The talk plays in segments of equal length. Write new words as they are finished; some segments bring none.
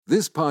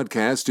This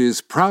podcast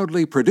is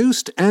proudly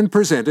produced and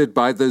presented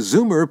by the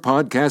Zoomer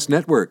Podcast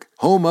Network,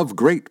 home of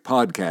great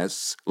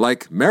podcasts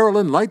like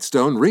Marilyn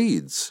Lightstone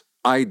Reads,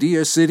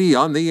 Idea City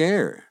on the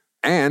Air,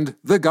 and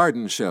The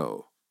Garden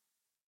Show.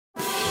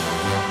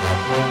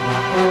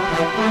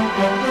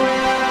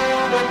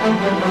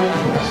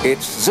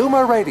 It's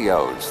Zoomer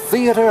Radio's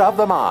Theater of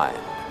the Mind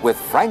with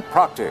Frank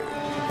Proctor.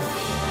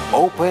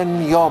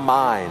 Open your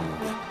mind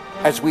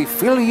as we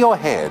fill your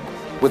head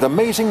with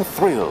amazing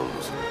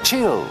thrills,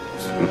 chills,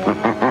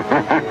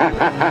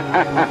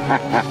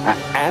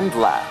 and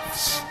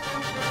laughs.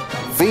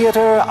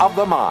 Theater of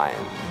the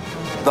Mind.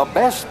 The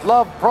best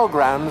love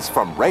programs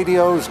from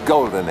radio's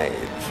golden age.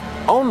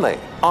 Only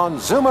on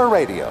Zoomer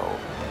Radio.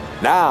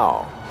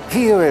 Now,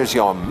 here is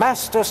your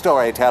master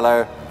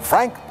storyteller,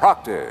 Frank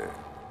Proctor.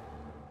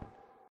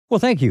 Well,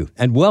 thank you,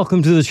 and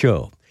welcome to the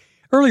show.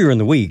 Earlier in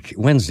the week,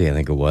 Wednesday I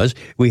think it was,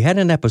 we had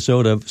an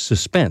episode of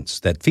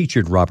Suspense that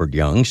featured Robert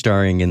Young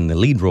starring in the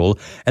lead role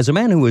as a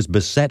man who was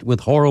beset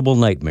with horrible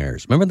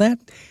nightmares. Remember that?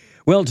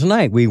 Well,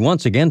 tonight we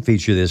once again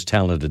feature this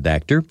talented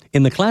actor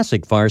in the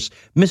classic farce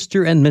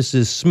Mr. and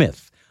Mrs.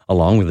 Smith,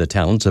 along with the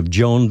talents of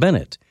Joan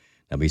Bennett.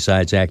 Now,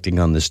 besides acting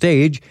on the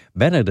stage,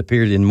 Bennett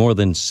appeared in more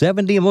than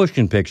 70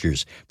 motion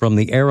pictures from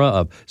the era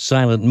of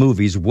silent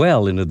movies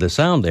well into the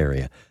sound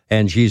area,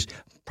 and she's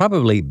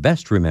probably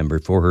best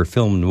remembered for her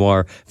film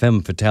noir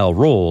femme fatale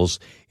roles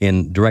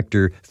in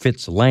director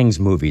Fitz Lang's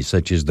movies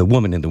such as The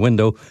Woman in the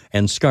Window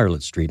and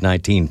Scarlet Street,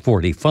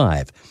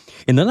 1945.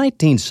 In the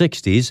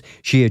 1960s,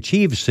 she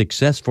achieved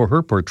success for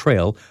her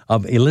portrayal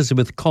of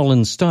Elizabeth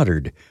Collins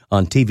Stoddard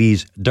on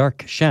TV's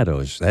Dark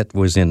Shadows. That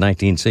was in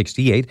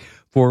 1968,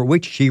 for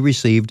which she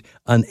received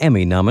an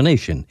Emmy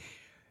nomination.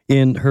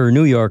 In her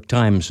New York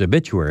Times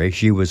obituary,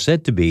 she was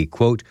said to be,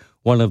 quote,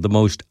 one of the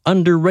most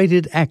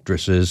underrated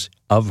actresses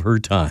of her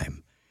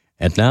time.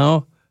 And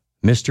now,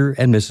 Mr.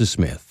 and Mrs.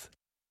 Smith.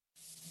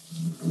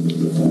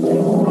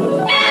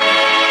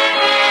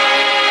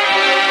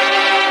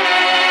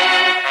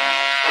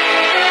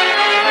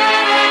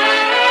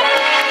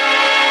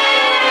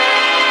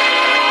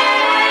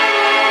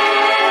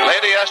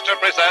 Lady Esther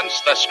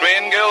presents the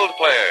Screen Guild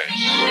Players.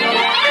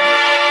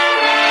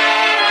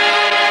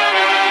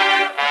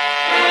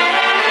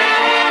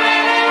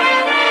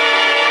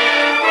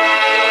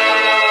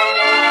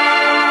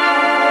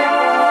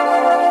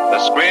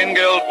 Screen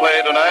Guild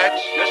play tonight,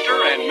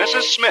 Mr. and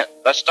Mrs. Smith,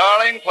 the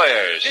starring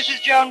players. This is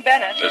Joan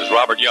Bennett. This is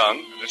Robert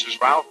Young. This is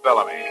Ralph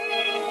Bellamy.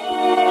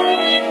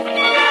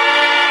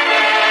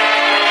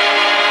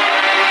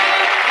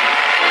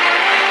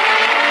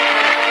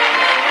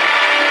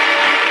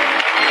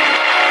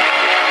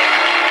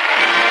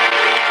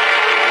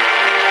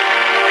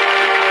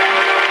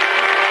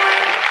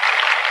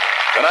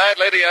 Tonight,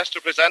 Lady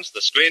Esther presents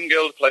the Screen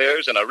Guild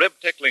players in a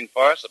rib-tickling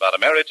farce about a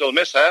marital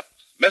mishap,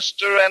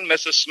 Mr. and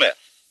Mrs. Smith.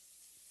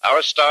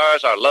 Our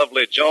stars are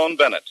lovely Joan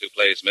Bennett, who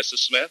plays Mrs.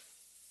 Smith,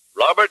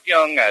 Robert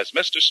Young as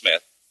Mr.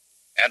 Smith,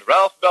 and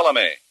Ralph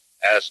Bellamy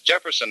as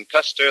Jefferson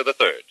Custer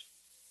III.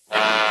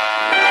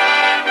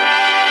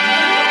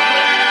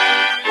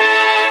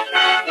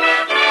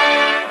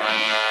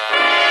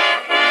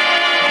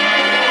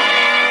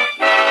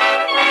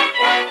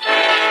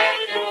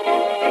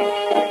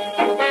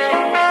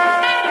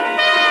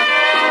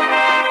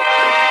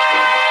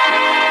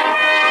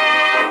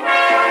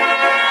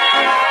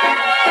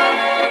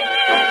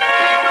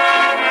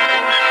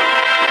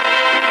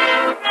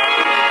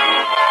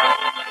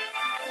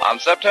 On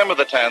September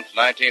the 10th,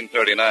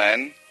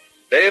 1939,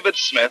 David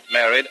Smith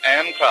married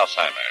Anne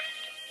Krausheimer.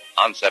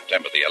 On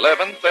September the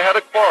 11th, they had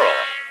a quarrel.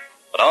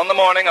 But on the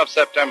morning of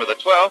September the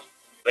 12th,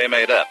 they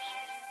made up.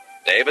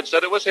 David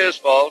said it was his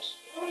fault.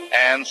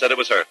 Anne said it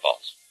was her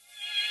fault.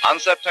 On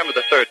September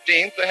the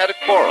 13th, they had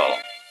a quarrel.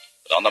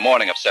 But on the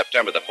morning of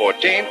September the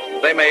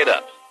 14th, they made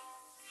up.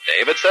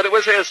 David said it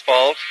was his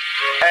fault.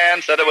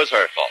 Anne said it was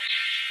her fault.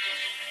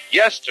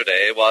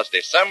 Yesterday was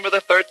December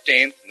the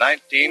 13th,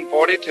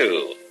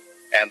 1942.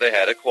 And they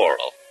had a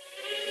quarrel.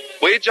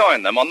 We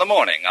joined them on the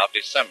morning of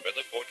December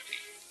the 14th.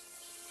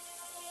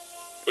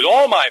 It was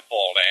all my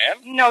fault,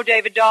 Anne. No,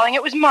 David, darling,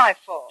 it was my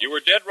fault. You were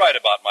dead right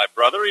about my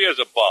brother. He is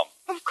a bum.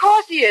 Of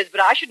course he is,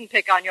 but I shouldn't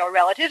pick on your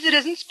relatives. It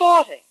isn't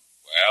sporting.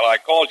 Well, I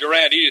called your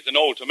Aunt Edith an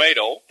old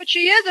tomato. But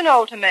she is an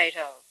old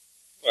tomato.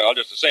 Well,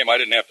 just the same, I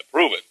didn't have to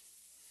prove it.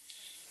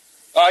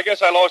 I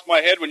guess I lost my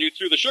head when you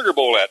threw the sugar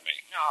bowl at me.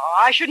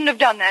 No, I shouldn't have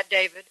done that,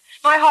 David.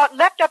 My heart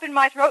leapt up in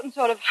my throat and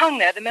sort of hung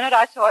there the minute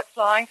I saw it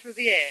flying through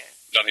the air.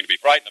 Nothing to be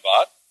frightened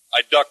about.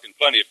 I ducked in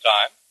plenty of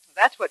time.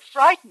 That's what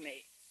frightened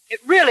me. It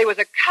really was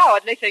a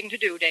cowardly thing to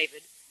do,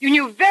 David. You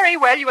knew very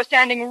well you were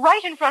standing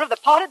right in front of the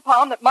potted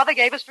palm that Mother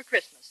gave us for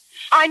Christmas.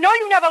 I know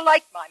you never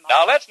liked my mother.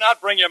 Now, let's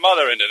not bring your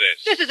mother into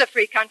this. This is a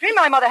free country.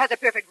 My mother has a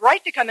perfect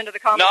right to come into the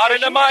conversation. Not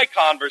into my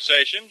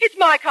conversation. It's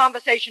my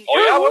conversation, too. Oh,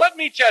 yeah? Well, let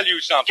me tell you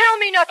something. Tell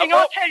me nothing.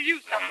 I'll tell you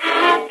something.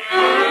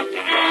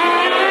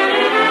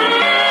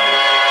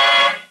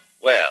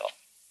 Well,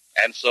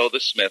 and so the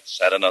Smiths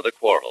had another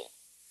quarrel.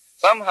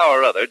 Somehow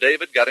or other,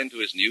 David got into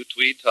his new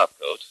tweed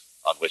topcoat,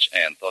 on which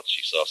Anne thought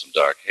she saw some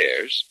dark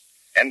hairs,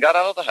 and got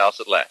out of the house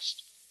at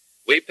last.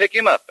 We pick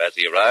him up as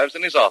he arrives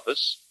in his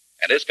office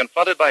and is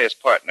confronted by his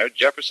partner,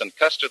 Jefferson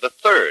Custer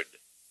III,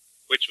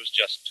 which was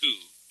just two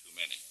too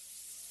many.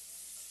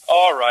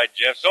 All right,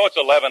 Jeff, so it's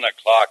 11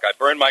 o'clock. I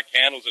burn my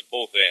candles at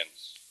both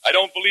ends. I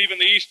don't believe in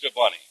the Easter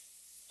Bunny.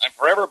 I'm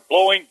forever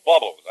blowing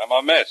bubbles. I'm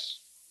a mess.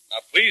 Now,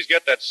 please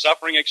get that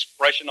suffering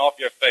expression off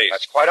your face.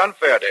 That's quite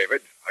unfair,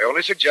 David. I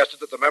only suggested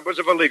that the members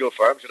of a legal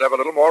firm should have a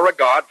little more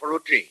regard for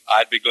routine.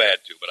 I'd be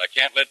glad to, but I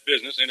can't let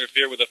business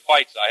interfere with the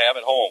fights I have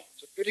at home.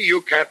 It's a pity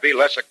you can't be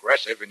less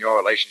aggressive in your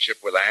relationship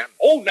with Anne.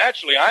 Oh,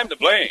 naturally, I'm to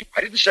blame.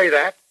 I didn't say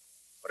that,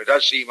 but it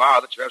does seem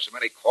odd that you have so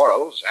many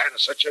quarrels. Anne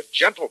is such a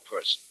gentle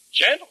person.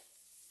 Gentle?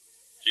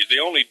 She's the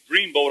only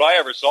dreamboat I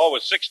ever saw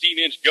with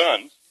 16-inch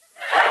guns.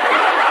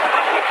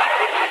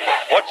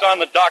 What's on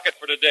the docket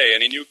for today?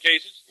 Any new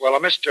cases? Well,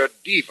 Mr.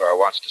 Deaver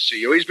wants to see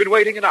you. He's been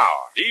waiting an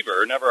hour.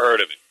 Deaver? Never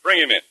heard of him. Bring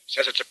him in.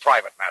 Says it's a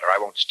private matter. I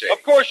won't stay.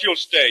 Of course you'll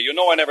stay. You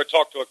know I never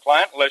talk to a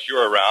client unless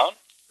you're around.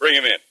 Bring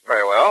him in.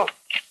 Very well.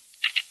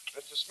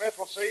 Mr. Smith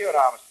will see you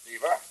now, Mr.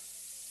 Deaver.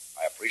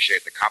 I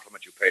appreciate the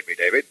compliment you paid me,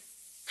 David.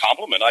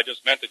 Compliment? I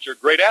just meant that you're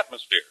great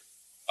atmosphere.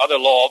 Other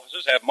law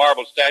offices have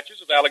marble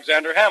statues of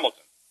Alexander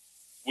Hamilton.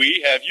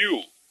 We have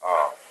you.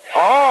 Oh.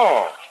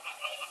 Oh!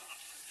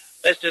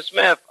 Mr.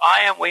 Smith,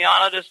 I am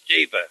Wiana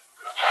Deaver.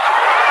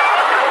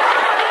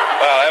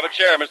 Well, have a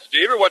chair, Mr.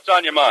 Deaver. What's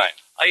on your mind?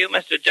 Are you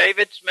Mr.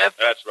 David Smith?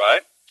 That's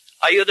right.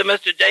 Are you the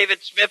Mr.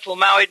 David Smith who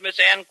married Miss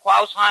Ann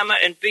Krausheimer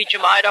in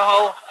Beecham,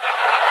 Idaho?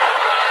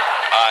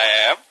 I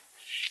am.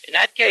 In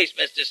that case,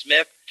 Mr.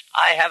 Smith,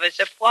 I have a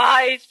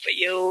surprise for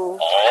you.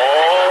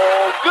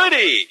 Oh,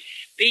 goody.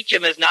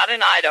 Beecham is not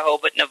in Idaho,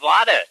 but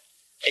Nevada.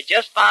 They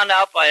just found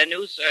out by a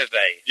new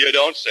survey. You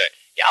don't say.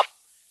 Yep.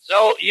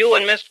 So you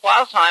and Miss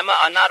Krausheimer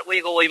are not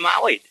legally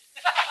married.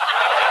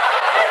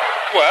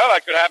 Well,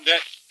 that could happen to...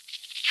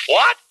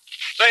 What?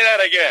 Say that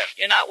again.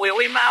 You're not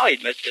really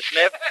married, Mr.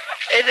 Smith.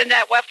 Isn't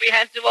that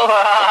reprehensible? Oh,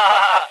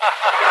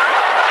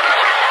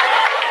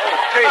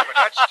 David,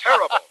 that's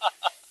terrible.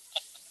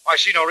 I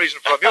see no reason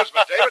for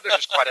amusement, David. This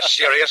is quite a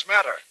serious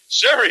matter.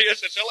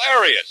 Serious? It's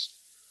hilarious.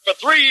 For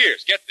 3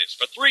 years, get this,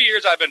 for 3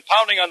 years I've been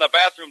pounding on the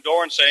bathroom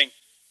door and saying,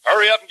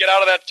 hurry up and get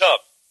out of that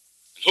tub.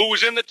 And who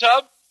was in the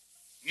tub?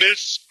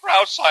 Miss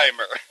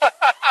Krausheimer.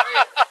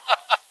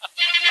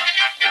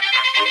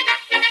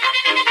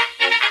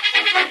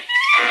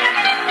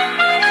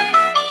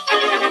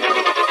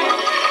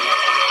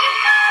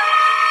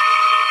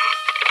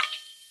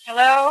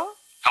 Hello?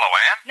 Hello,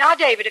 Ann. Now,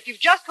 David, if you've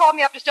just called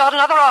me up to start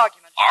another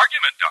argument.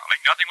 Argument, darling.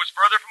 Nothing was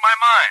further from my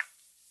mind.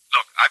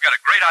 Look, I've got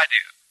a great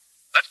idea.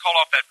 Let's call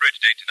off that bridge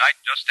date tonight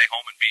and just stay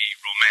home and be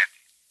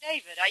romantic.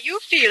 David, are you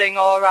feeling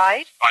all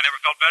right? I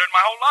never felt better in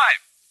my whole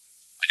life.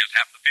 I just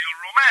happen to feel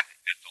romantic,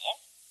 that's all.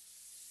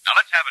 Now,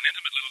 let's have an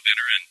intimate little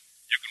dinner, and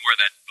you can wear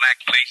that black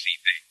lacy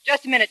thing.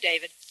 Just a minute,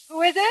 David. Who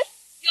is it?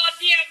 Your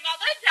dear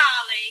mother,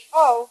 darling.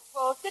 Oh,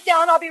 well, sit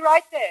down. I'll be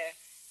right there.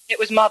 It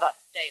was Mother,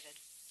 David.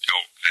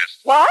 Your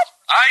best? What?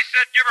 I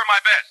said give her my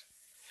best.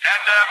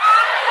 And,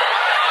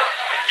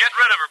 get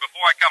rid of her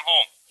before I come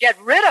home. Get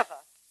rid of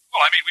her? Well,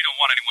 I mean, we don't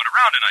want anyone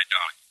around tonight,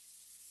 darling.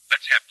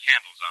 Let's have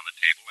candles on the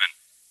table and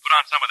put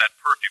on some of that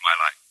perfume I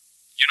like.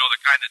 You know, the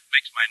kind that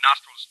makes my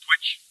nostrils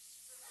twitch?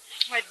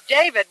 Why,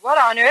 David, what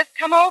on earth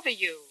come over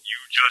you? You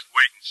just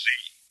wait and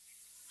see.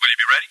 Will you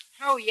be ready?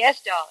 Oh,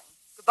 yes, darling.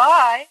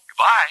 Goodbye.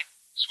 Goodbye,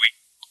 sweet.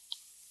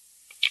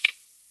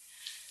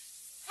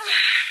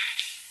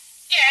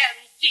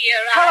 Anne,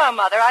 dear, Hello,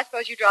 Mother. I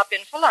suppose you dropped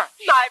in for lunch.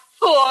 My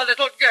poor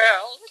little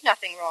girl. There's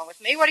nothing wrong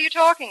with me. What are you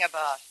talking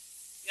about?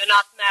 You're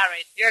not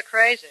married. You're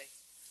crazy.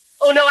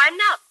 Oh, no, I'm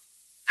not.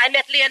 I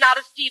met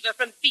Leonardo Stever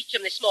from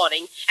Beecham this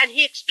morning, and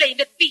he explained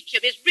that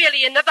Beecham is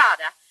really in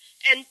Nevada,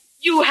 and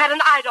you had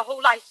an Idaho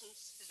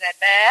license. Is that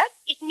bad?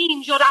 It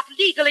means you're not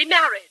legally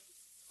married.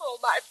 Oh,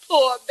 my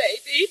poor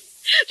baby.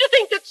 To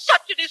think that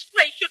such a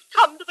disgrace should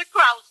come to the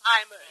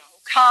Krausheimers. Oh,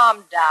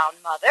 calm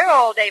down, Mother.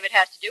 All David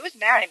has to do is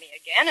marry me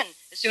again, and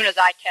as soon as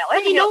I tell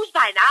him... But he knows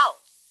by now.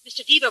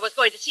 Mr. Deaver was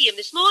going to see him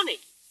this morning.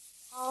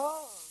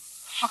 Oh,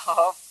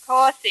 of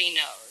course he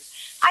knows.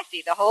 I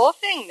see the whole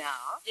thing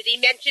now. Did he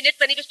mention it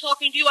when he was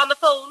talking to you on the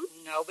phone?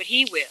 No, but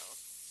he will.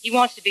 He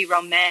wants to be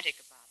romantic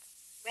about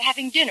it. We're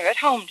having dinner at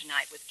home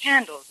tonight with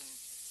candles, and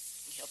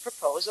he'll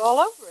propose all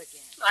over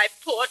again. My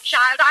poor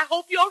child, I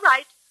hope you're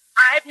right.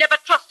 I've never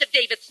trusted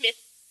David Smith.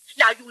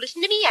 Now, you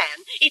listen to me,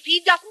 Anne. If he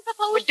doesn't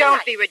propose Well, don't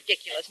tonight... be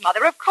ridiculous,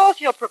 Mother. Of course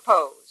he'll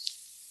propose.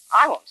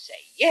 I won't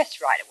say yes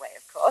right away,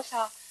 of course.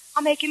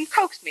 I'll make him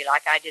coax me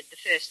like I did the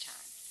first time.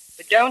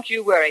 But don't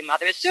you worry,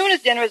 Mother. As soon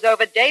as dinner is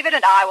over, David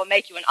and I will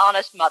make you an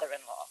honest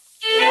mother-in-law.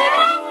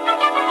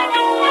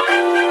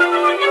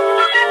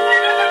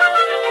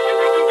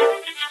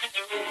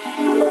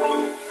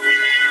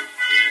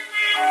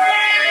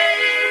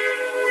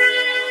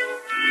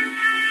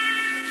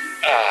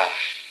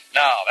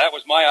 Now, that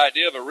was my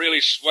idea of a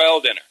really swell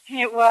dinner.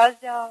 It was,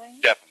 darling.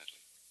 Definitely.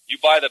 You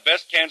buy the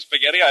best canned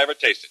spaghetti I ever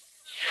tasted.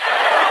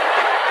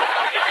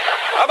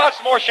 How about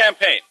some more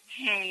champagne?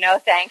 No,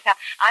 thanks.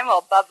 I'm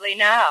all bubbly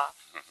now.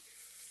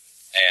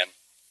 And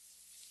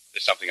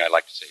There's something I'd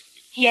like to say to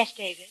you. Yes,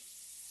 David.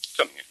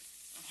 Come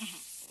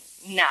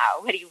here. Now,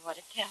 what do you want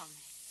to tell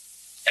me?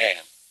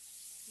 Anne,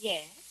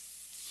 Yes?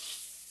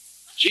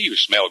 gee, you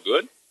smell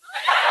good.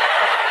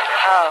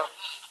 Oh.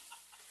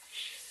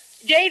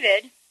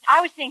 David, I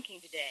was thinking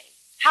today,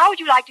 how would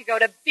you like to go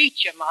to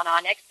Beecham on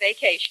our next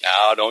vacation?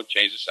 Now, don't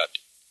change the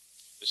subject.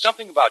 There's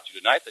something about you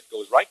tonight that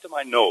goes right to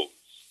my nose.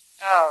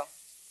 Oh.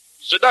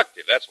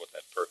 Seductive, that's what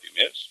that perfume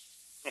is.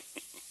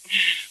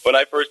 When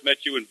I first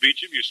met you in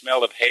Beecham, you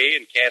smelled of hay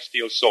and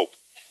Castile soap.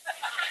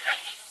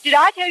 Did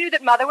I tell you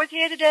that Mother was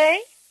here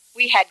today?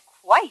 We had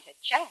quite a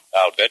chat.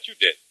 I'll bet you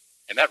did.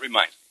 And that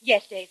reminds me.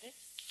 Yes, David.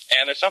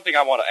 And there's something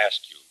I want to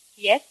ask you.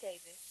 Yes, David.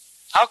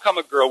 How come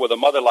a girl with a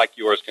mother like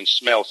yours can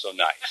smell so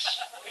nice?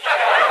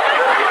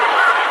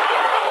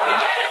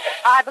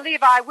 I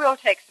believe I will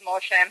take some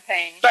more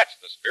champagne. That's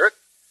the spirit.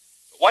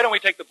 But why don't we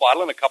take the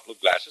bottle and a couple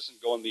of glasses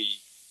and go in the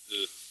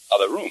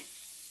other room?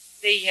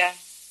 The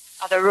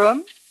other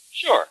room?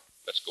 Sure.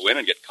 Let's go in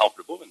and get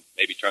comfortable and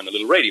maybe turn the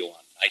little radio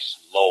on. Nice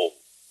and low.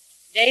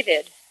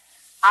 David,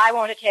 I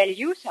want to tell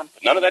you something.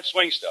 But none of that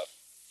swing stuff.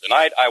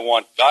 Tonight I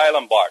want Guy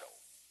Lombardo.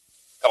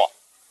 Come on.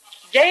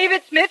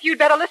 David Smith, you'd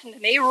better listen to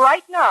me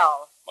right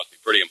now. Must be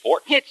pretty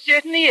important. It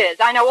certainly is.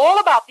 I know all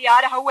about the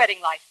Idaho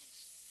wedding license.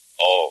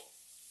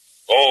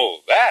 Oh,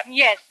 that?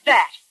 Yes,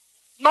 that.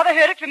 Mother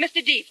heard it from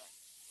Mr. Deaver.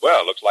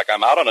 Well, looks like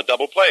I'm out on a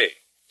double play.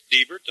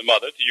 Deaver to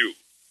Mother to you.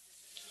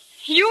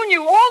 You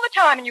knew all the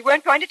time and you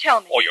weren't going to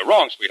tell me. Oh, you're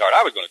wrong, sweetheart.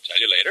 I was going to tell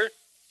you later.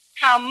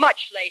 How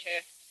much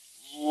later?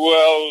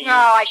 Well...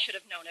 Oh, I should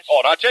have known it.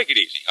 Oh, now take it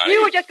easy, honey.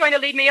 You were just going to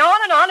lead me on,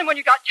 and when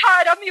you got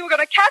tired of me, you were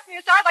going to cast me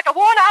aside like a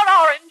worn-out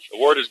orange. The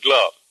word is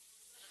glove.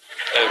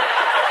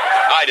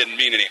 I didn't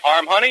mean any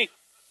harm, honey.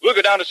 We'll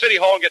go down to City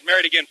Hall and get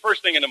married again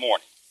first thing in the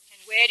morning.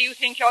 And where do you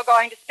think you're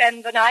going to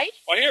spend the night?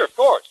 Well, here, of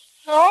course.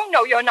 Oh,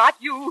 no, you're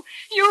not. You,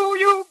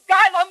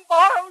 Guy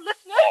Lombardo,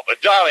 listener. Oh,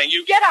 but darling,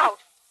 you... Get out.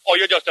 Oh,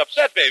 you're just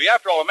upset, baby.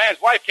 After all, a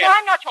man's wife can't... No,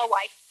 I'm not your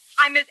wife.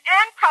 I'm Miss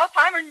Ann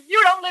Krausheimer, and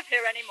you don't live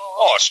here anymore.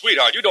 Oh,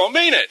 sweetheart, you don't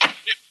mean it.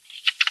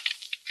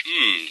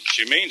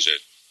 She means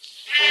it.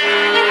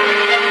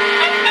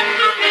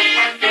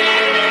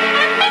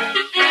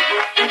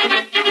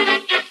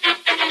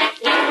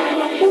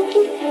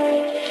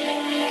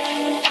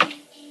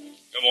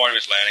 Good morning,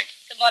 Miss Lanning.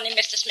 Good morning,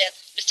 Mr.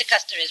 Smith. Mr.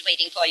 Custer is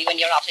waiting for you in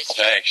your office.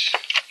 Thanks.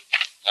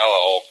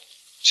 Hello.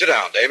 Sit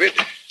down, David.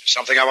 There's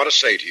something I want to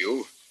say to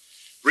you.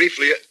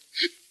 Briefly,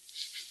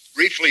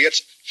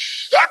 it's...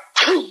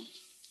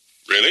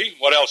 Really?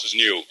 What else is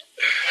new?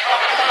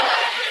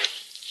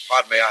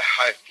 Pardon me,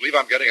 I believe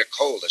I'm getting a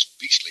cold this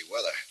beastly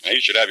weather. Now,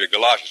 you should have your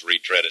galoshes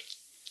retreaded.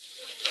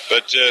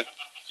 But,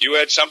 you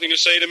had something to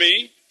say to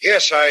me?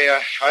 Yes,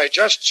 I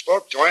just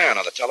spoke to Ann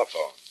on the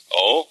telephone.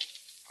 Oh?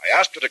 I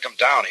asked her to come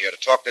down here to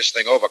talk this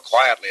thing over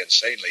quietly and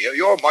sanely.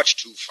 You're much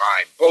too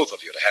fine, both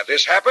of you, to have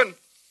this happen.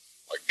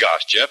 My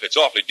gosh, Jeff, it's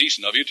awfully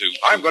decent of you to...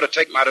 I'm going to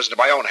take matters into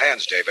my own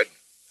hands, David.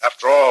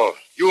 After all,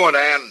 you and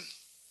Ann,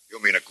 you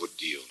mean a good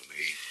deal to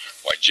me.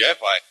 Why, Jeff,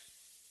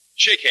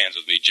 Shake hands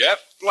with me, Jeff.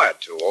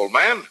 Glad to, old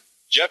man.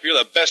 Jeff, you're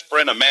the best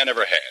friend a man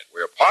ever had.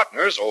 We're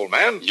partners, old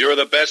man. You're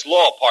the best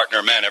law partner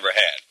a man ever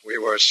had. We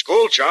were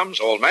school chums,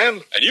 old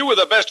man. And you were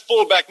the best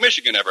fullback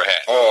Michigan ever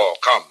had. Oh,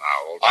 come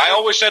now, old man. I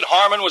always said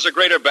Harmon was a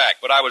greater back,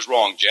 but I was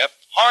wrong, Jeff.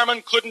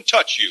 Harmon couldn't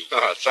touch you.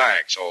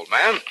 Thanks, old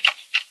man.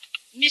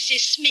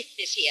 Mrs. Smith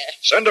is here.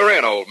 Send her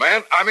in, old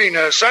man.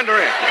 Send her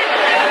in.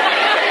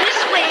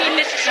 This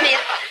way, Mrs.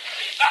 Smith.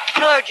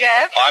 Hello,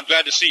 Jeff. Oh, I'm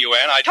glad to see you,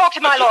 Ann. Talk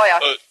to my lawyer.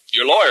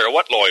 Your lawyer?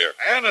 What lawyer?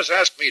 Ann has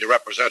asked me to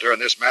represent her in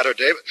this matter,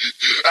 David.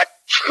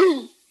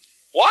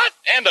 What?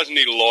 Ann doesn't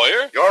need a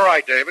lawyer. You're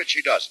right, David.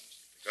 She doesn't.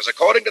 Because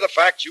according to the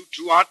facts, you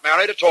two aren't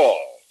married at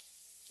all.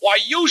 Why,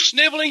 you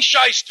sniveling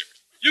shyster.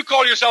 You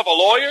call yourself a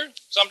lawyer?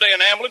 Someday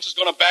an ambulance is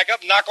going to back up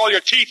and knock all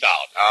your teeth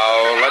out.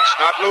 Now, let's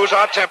not lose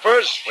our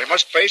tempers. We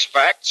must face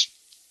facts.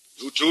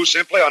 You two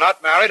simply are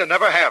not married and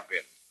never have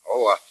been.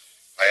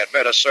 I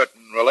admit a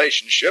certain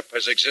relationship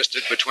has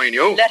existed between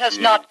you. Let us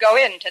not go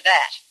into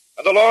that.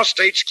 And the law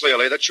states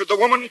clearly that should the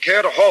woman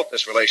care to halt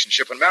this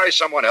relationship and marry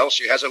someone else,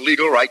 she has a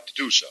legal right to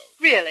do so.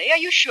 Really? Are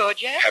you sure,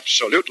 Jeff?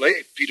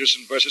 Absolutely.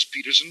 Peterson versus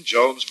Peterson,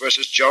 Jones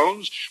versus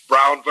Jones,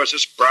 Brown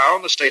versus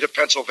Brown, the state of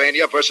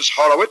Pennsylvania versus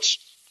Horowitz.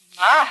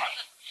 My,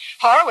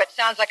 Horowitz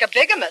sounds like a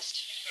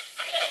bigamist.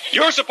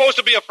 You're supposed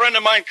to be a friend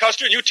of mine,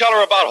 Custer, and you tell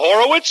her about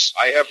Horowitz?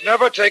 I have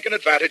never taken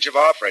advantage of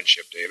our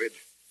friendship, David.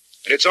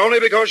 And it's only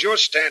because you're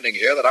standing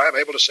here that I'm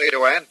able to say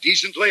to Ann,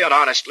 decently and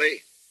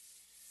honestly,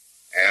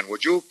 Ann,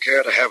 would you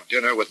care to have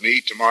dinner with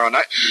me tomorrow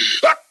night?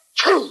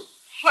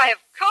 Why, of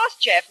course,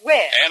 Jeff.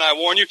 Where? Ann, I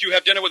warn you, if you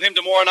have dinner with him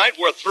tomorrow night,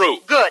 we're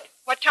through. Good.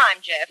 What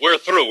time, Jeff? We're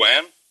through,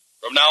 Ann.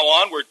 From now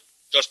on, we're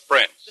just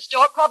friends. The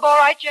Stork Club all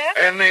right, Jeff?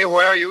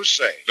 Anywhere you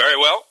say. Very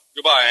well.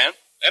 Goodbye, Ann.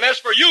 And as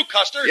for you,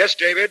 Custer... Yes,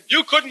 David?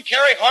 You couldn't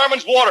carry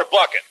Harmon's water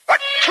bucket.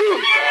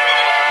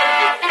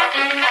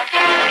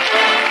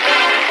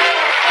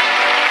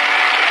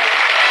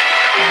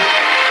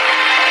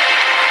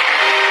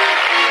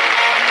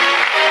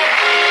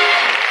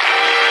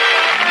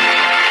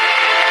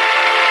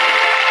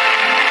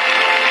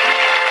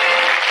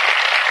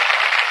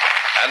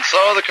 And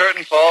so the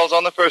curtain falls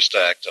on the first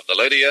act of the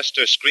Lady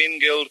Esther Screen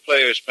Guild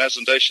Players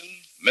presentation,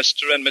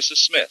 Mr. and Mrs.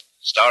 Smith,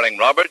 starring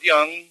Robert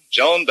Young,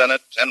 Joan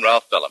Bennett, and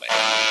Ralph Bellamy.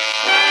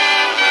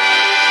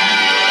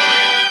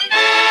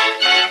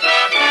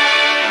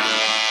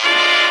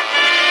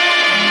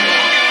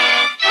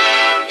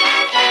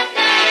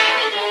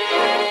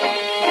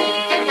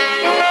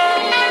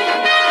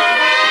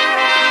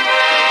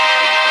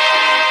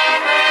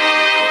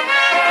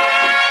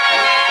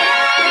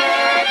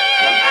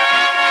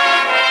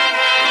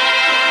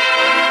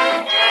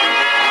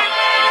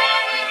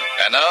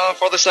 And now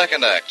for the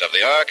second act of the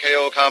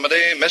RKO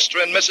comedy,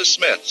 Mr. and Mrs.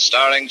 Smith,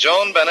 starring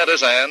Joan Bennett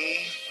as Anne,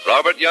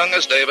 Robert Young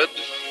as David,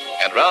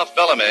 and Ralph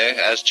Bellamy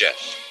as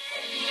Jeff.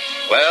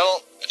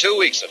 Well, 2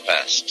 weeks have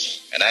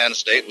passed, and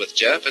Anne's date with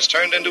Jeff has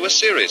turned into a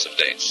series of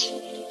dates.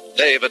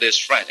 David is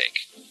frantic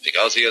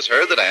because he has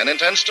heard that Anne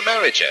intends to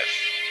marry Jeff.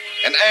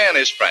 And Anne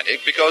is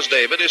frantic because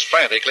David is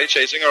frantically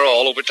chasing her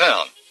all over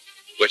town,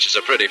 which is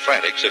a pretty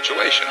frantic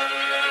situation.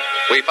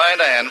 We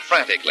find Anne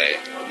frantically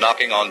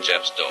knocking on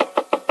Jeff's door.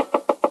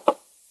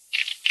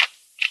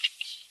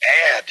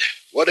 Ed,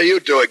 what are you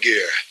doing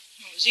here?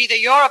 It was either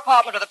your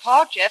apartment or the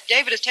park, Jeff.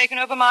 David has taken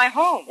over my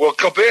home. Well,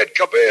 come in.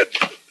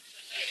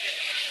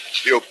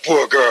 You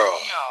poor girl.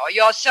 Oh,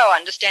 you're so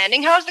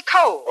understanding. How's the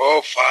cold?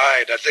 Oh,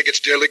 fine. I think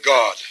it's nearly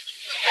gone.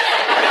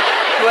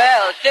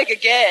 Well, think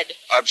again.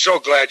 I'm so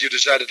glad you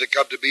decided to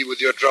come to me with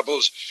your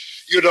troubles.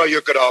 You know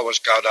you could always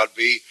count on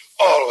me.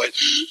 Always.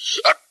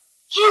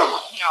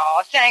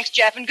 Oh, thanks,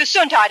 Jeff, and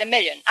Gesundheit a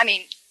million.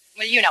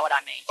 Well, you know what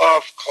I mean.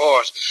 Of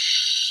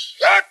course.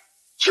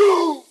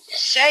 Achoo!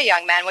 Say,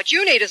 young man, what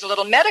you need is a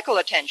little medical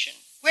attention.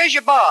 Where's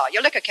your bar,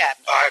 your liquor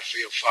cabinet? I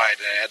feel fine,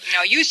 Ed.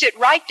 No, you sit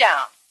right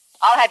down.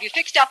 I'll have you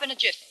fixed up in a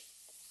jiffy.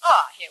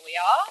 Ah, here we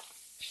are.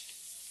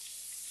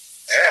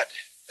 Ed,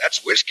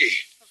 that's whiskey.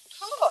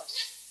 Of course.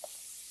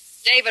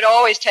 David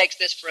always takes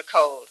this for a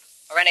cold,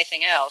 or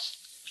anything else.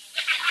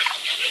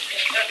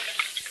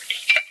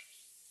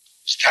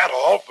 Is that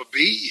all for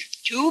me?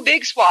 2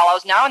 big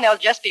swallows now, and there'll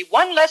just be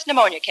 1 less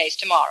pneumonia case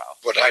tomorrow.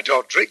 But I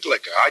don't drink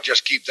liquor. I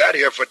just keep that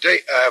here for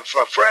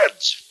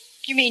friends.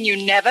 You mean you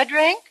never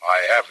drink?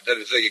 I haven't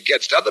anything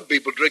against other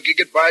people drinking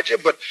it, mind you,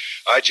 but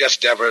I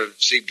just never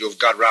seem to have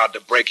got round to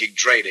breaking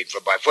training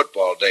from my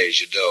football days,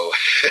 you know.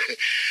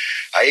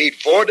 I eat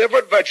 4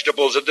 different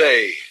vegetables a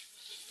day.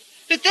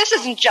 But this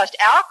isn't just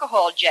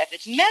alcohol, Jeff.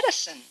 It's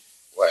medicine.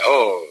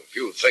 Well, if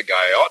you think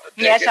I ought to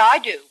take Yes, it... I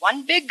do.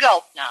 1 big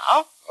gulp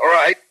now. All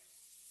right.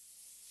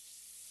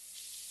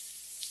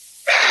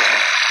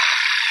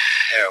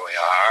 Here we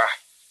are.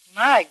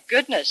 My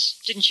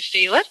goodness. Didn't you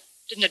feel it?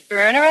 Didn't it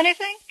burn or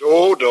anything?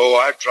 No,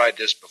 I've tried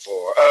this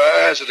before.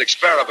 As an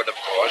experiment, of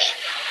course.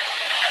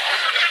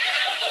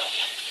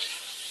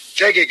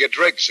 Taking a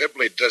drink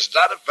simply does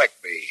not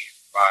affect me.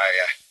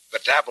 My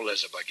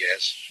metabolism, I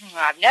guess.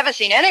 I've never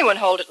seen anyone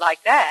hold it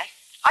like that.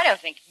 I don't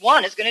think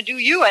 1 is going to do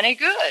you any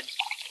good.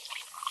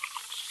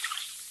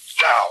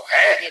 Now,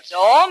 Anne. It's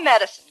all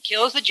medicine.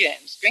 Kills the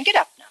germs. Drink it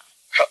up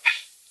now.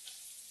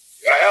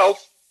 Your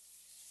health.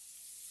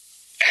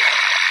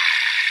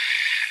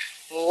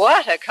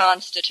 What a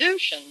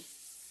constitution.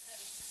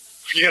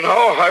 You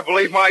know, I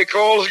believe my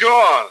cold's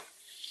gone.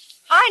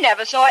 I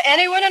never saw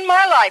anyone in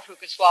my life who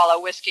could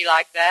swallow whiskey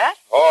like that.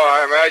 Oh,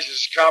 I imagine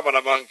it's common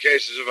among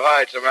cases of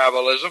high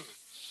metabolism.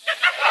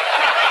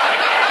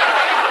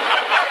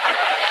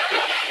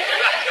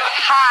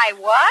 High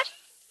what?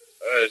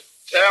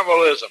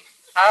 Metabolism.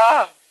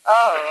 Oh.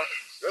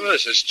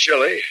 Goodness, it's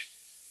chilly.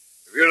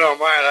 If you don't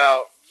mind,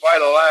 I'll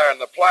fight a liar in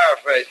the plier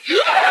face.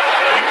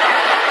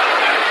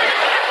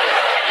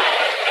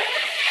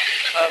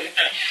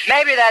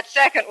 Maybe that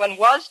second one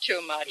was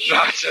too much.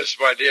 Nonsense,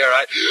 my dear.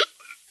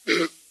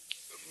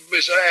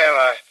 Miss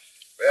Anne,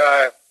 may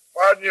I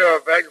pardon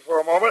you begging for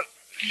a moment?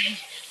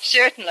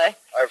 Certainly.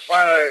 I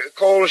find a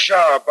cold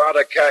shower about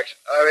a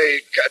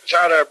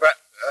tartar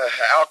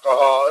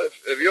alcohol.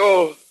 If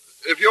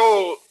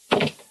you'll...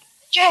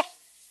 Jeff,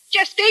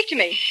 speak to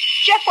me.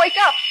 Jeff, wake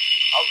up.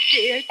 Oh,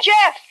 dear.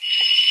 Jeff.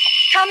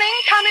 Coming.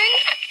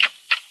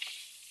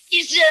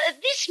 Is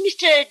this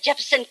Mr.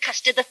 Jefferson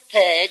Custer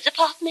III's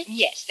apartment?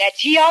 Yes, that's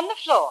he on the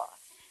floor.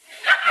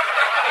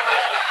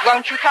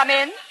 Won't you come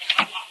in?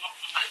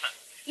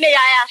 May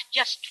I ask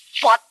just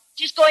what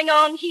is going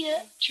on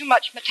here? Too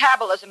much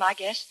metabolism, I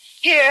guess.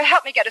 Here,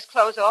 help me get his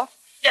clothes off.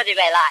 Very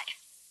well,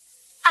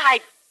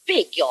 I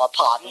beg your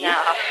pardon.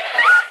 Now,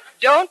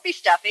 don't be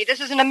stuffy.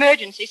 This is an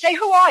emergency. Say,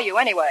 who are you,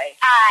 anyway?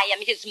 I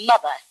am his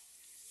mother.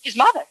 His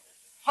mother?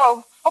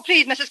 Oh,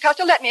 please, Mrs.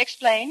 Custer, let me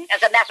explain.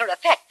 As a matter of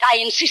fact, I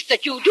insist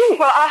that you do.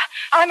 Well,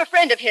 I'm a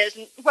friend of his,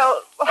 and,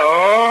 well...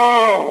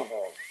 Oh,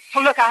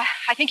 look, I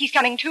think he's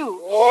coming, too.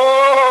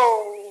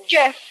 Oh!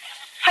 Jeff,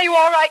 are you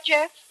all right,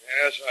 Jeff?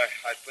 Yes,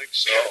 I think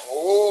so.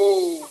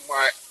 Oh,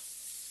 my...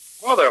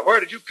 Mother, where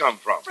did you come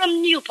from?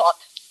 From Newport,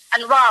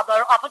 and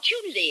rather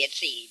opportunity, it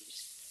seems.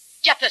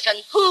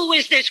 Jefferson, who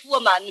is this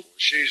woman?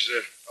 She's,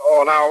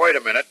 now, wait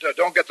a minute.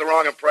 Don't get the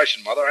wrong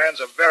impression, Mother.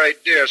 Anne's a very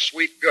dear,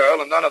 sweet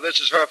girl, and none of this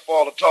is her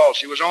fault at all.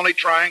 She was only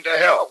trying to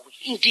help. Oh,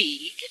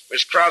 Indeed.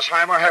 Miss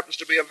Krausheimer happens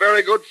to be a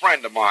very good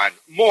friend of mine.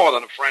 More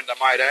than a friend, I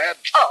might add.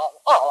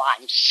 Oh,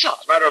 I'm sorry.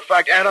 As a matter of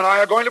fact, Ann and I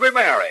are going to be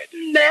married.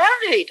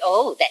 Married?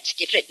 Oh, that's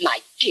different, my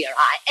dear.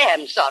 I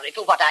am sorry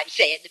for what I've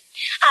said.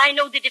 I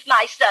know that if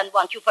my son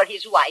wants you for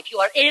his wife, you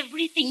are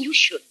everything you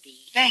should be.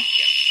 Thank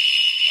you.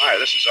 My,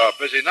 this is our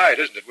busy night,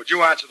 isn't it? Would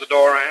you answer the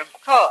door, Ann?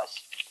 Of course.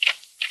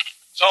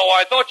 So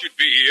I thought you'd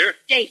be here.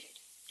 David,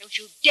 don't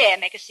you dare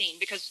make a scene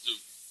because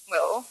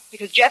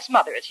Jeff's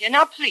mother is here.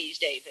 Now, please,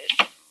 David.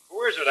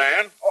 Who is it,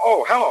 Ann?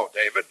 Oh, hello,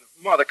 David.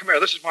 Mother, come here.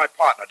 This is my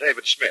partner,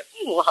 David Smith.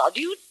 Oh, how do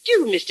you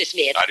do, Mr.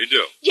 Smith? How do you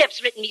do?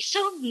 Jeff's written me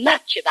so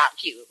much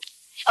about you.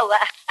 Oh,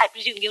 I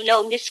presume you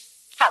know Miss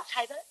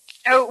Krausheimer?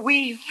 Oh,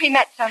 we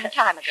met some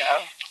time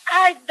ago.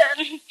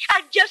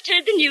 I've just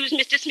heard the news,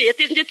 Mr. Smith.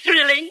 Isn't it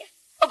thrilling?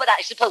 Oh, but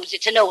I suppose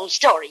it's an old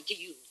story to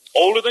you.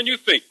 Older than you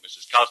think,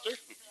 Mrs. Custer.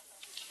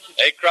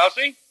 Hey,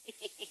 Krausie?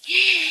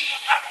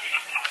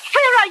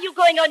 Where are you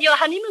going on your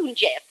honeymoon,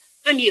 Jeff?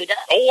 Bermuda?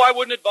 Oh, I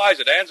wouldn't advise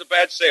it. Ann's a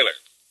bad sailor.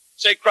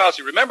 Say,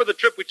 Krausie, remember the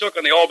trip we took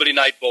on the Albany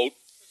night boat?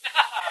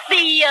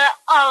 The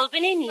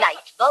Albany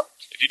night boat?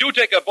 If you do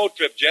take a boat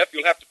trip, Jeff,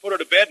 you'll have to put her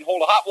to bed and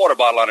hold a hot water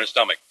bottle on her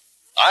stomach.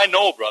 I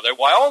know, brother.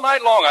 Why, all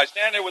night long I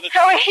stand there with a...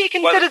 Oh, he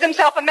considers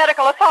himself a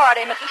medical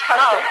authority, Mrs.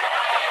 Custer.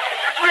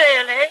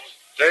 Really?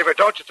 David,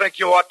 don't you think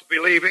you ought to be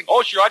leaving?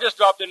 Oh, sure. I just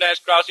dropped in to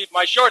ask Krausie if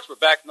my shorts were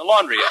back in the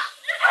laundry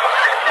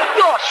yet.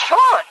 Your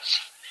shorts?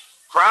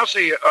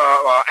 Krausie,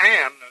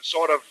 Ann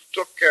sort of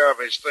took care of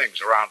his things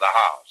around the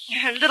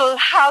house. Little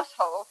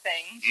household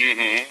things.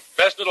 Mm-hmm.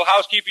 Best little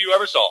housekeeper you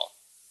ever saw.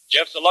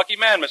 Jeff's a lucky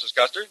man, Mrs.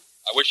 Custer.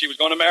 I wish he was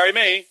going to marry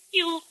me.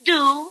 You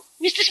do,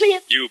 Mr.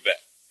 Smith? You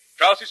bet.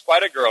 Krausie's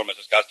quite a girl,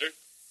 Mrs. Custer.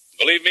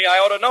 Believe me, I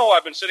ought to know.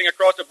 I've been sitting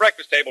across the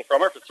breakfast table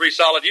from her for 3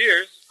 solid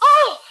years.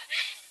 Oh,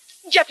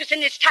 Jefferson,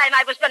 it's time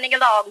I was running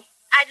along.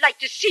 I'd like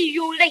to see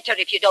you later,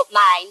 if you don't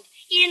mind.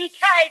 In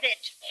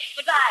private.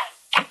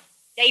 Goodbye.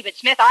 David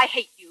Smith, I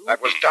hate you.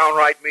 That was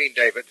downright mean,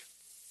 David.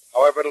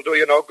 However, it'll do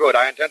you no good.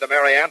 I intend to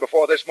marry Ann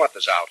before this month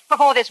is out.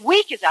 Before this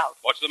week is out.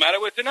 What's the matter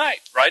with tonight?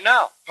 Right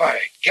now. Why,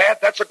 Gad,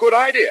 that's a good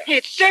idea.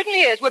 It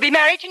certainly is. We'll be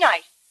married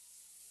tonight.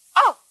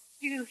 Oh,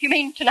 you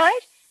mean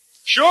tonight?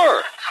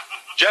 Sure.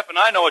 Jeff and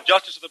I know a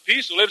justice of the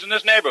peace who lives in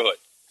this neighborhood.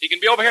 He can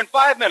be over here in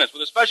 5 minutes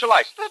with a special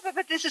license.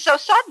 But this is so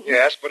sudden.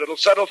 Yes, but it'll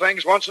settle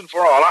things once and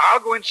for all. I'll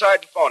go inside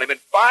and phone him. In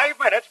 5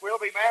 minutes, we'll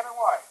be man and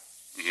wife.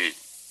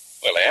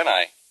 Mm-hmm. Well, Ann,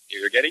 I hear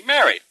you're getting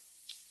married.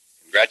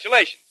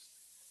 Congratulations.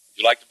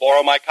 Would you like to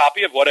borrow my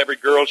copy of What Every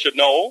Girl Should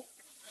Know?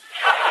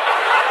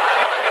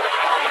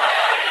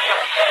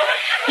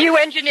 You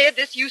engineered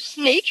this, you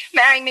sneak,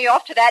 marrying me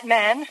off to that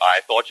man.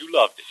 I thought you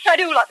loved it. I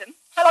do love him.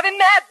 I love him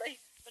madly.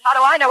 But how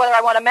do I know whether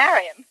I want to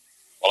marry him?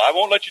 Well, I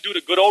won't let you do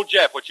to good old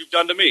Jeff what you've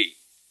done to me.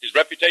 His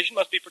reputation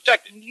must be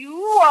protected. You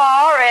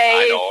are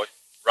I know. It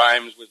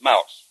rhymes with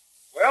mouse.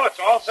 Well, it's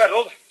all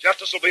settled.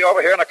 Justice will be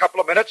over here in a couple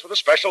of minutes with a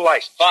special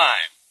license.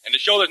 Fine. And to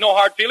show there's no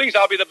hard feelings,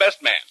 I'll be the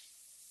best man.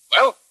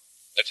 Well,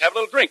 let's have a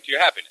little drink to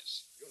your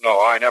happiness. You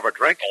know I never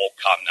drink. Oh,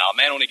 come now.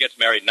 Man only gets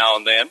married now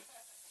and then.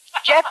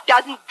 Jeff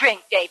doesn't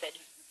drink, David.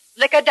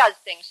 Liquor does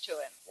things to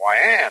him. Why,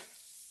 Ann,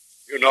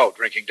 you know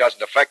drinking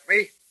doesn't affect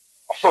me.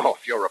 Oh,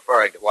 if you're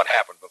referring to what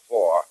happened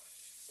before,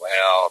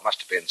 well, it must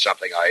have been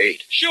something I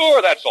ate.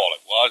 Sure, that's all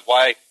it was.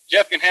 Why,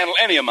 Jeff can handle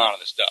any amount of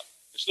the stuff.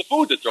 It's the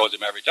food that throws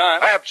him every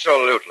time.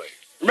 Absolutely.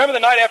 Remember the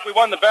night after we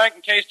won the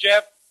Barrington case,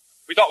 Jeff?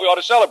 We thought we ought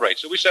to celebrate,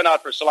 so we sent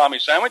out for a salami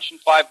sandwich and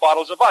 5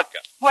 bottles of vodka.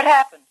 What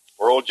happened?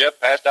 Poor old Jeff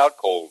passed out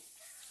cold.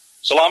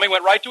 Salami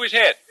went right to his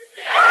head.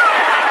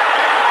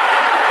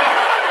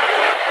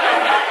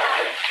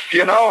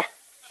 You know,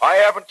 I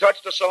haven't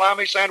touched a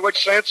salami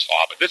sandwich since.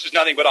 Oh, but this is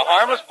nothing but a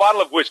harmless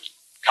bottle of whiskey.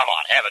 Come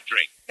on, have a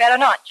drink. Better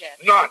not, Jeff.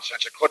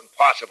 Nonsense. It couldn't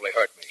possibly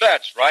hurt me.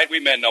 That's right.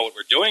 We men know what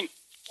we're doing.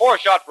 Pour a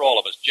shot for all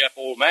of us, Jeff,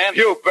 old man.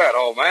 You bet,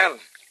 old man.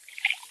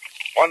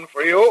 One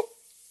for you.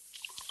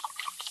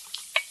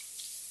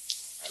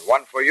 And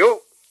one for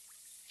you.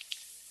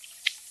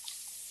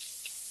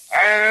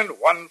 And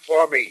one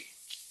for me.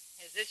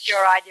 Is this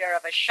your idea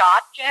of a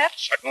shot, Jeff?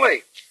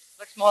 Certainly.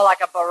 Looks more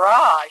like a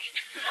barrage.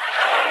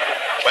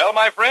 Well,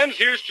 my friends,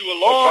 here's to a Oh,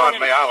 long...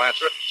 pardon me, I'll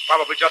answer it. It's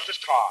probably just as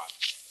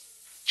Carnes.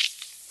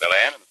 Well,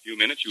 Ann, in a few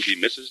minutes you'll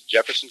be Mrs.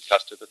 Jefferson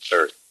Custer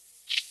III,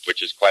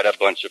 which is quite a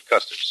bunch of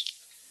custards.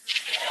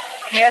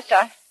 Yes,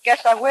 I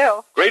guess I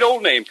will. Great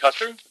old name,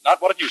 Custer, but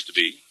not what it used to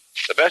be.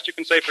 The best you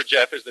can say for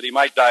Jeff is that he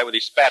might die with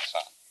his spats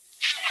on.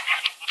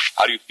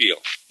 How do you feel?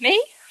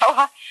 Me?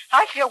 Oh,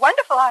 I feel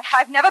wonderful.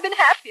 I've never been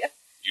happier.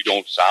 You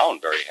don't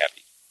sound very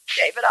happy.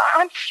 David,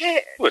 I'm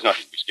scared. Well, there's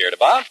nothing to be scared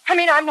about. I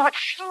mean, I'm not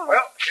sure.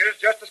 Well, here's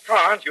Justice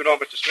Carnes. You know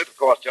Mr. Smith, of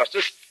course,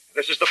 Justice.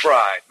 This is the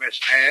bride, Miss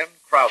Ann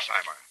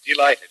Krausheimer.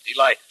 Delighted,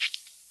 delighted.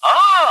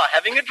 Ah,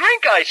 having a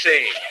drink, I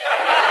see.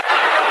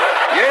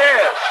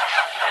 Yes.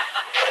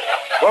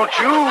 Won't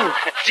you?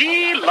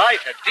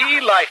 Delighted,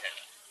 delighted.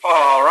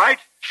 All right.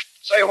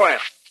 Say when.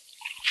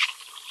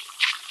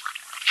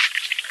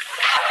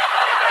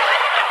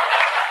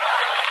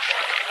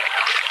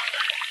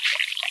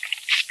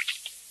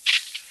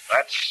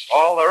 That's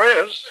all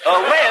there is.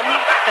 When?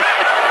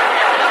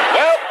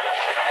 Well,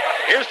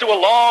 Here's to a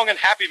long and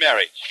happy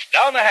marriage.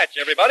 Down the hatch,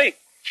 everybody.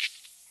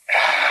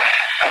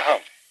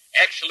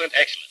 Excellent,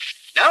 excellent.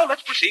 Now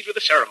let's proceed with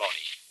the ceremony.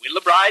 Will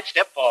the bride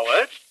step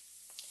forward?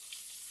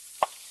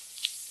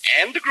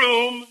 And the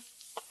groom.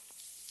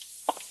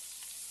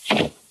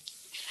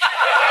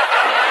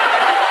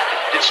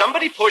 Did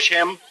somebody push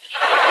him?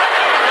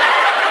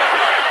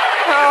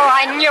 Oh,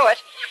 I knew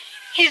it.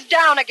 He's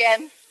down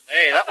again.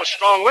 Hey, that was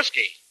strong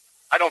whiskey.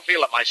 I don't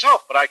feel it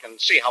myself, but I can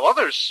see how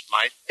others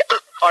might.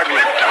 Pardon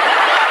me.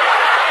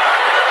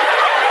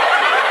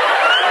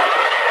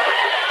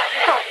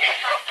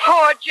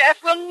 Poor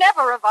Jeff. We'll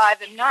never revive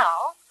him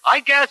now.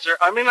 I gather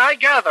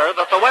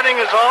that the wedding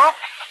is off.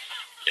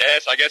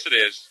 Yes, I guess it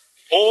is.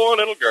 Poor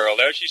little girl.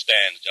 There she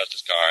stands,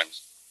 Justice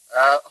Carnes.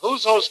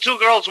 Who's those two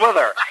girls with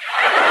her?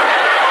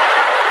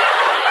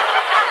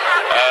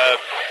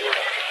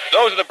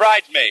 Those are the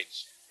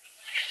bridesmaids.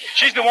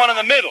 She's the one in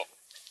the middle.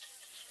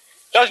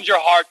 Doesn't your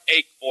heart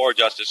ache for her,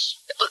 Justice?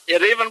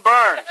 It even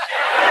burns.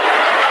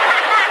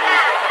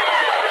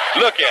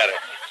 Look at her.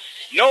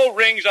 No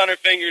rings on her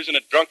fingers and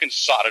a drunken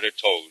sot at her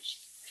toes.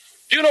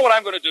 Do you know what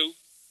I'm going to do?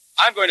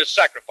 I'm going to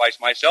sacrifice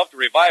myself to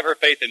revive her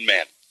faith in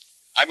men.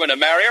 I'm going to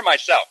marry her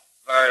myself.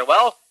 Very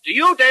well. Do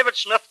you, David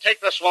Smith, take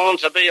this woman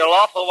to be your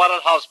lawful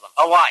wedded husband,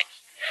 a wife?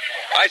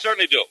 I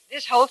certainly do.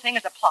 This whole thing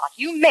is a plot.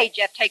 You made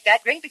Jeff take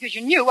that drink because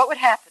you knew what would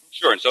happen.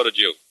 Sure, and so did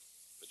you.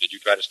 But did you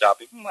try to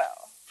stop him?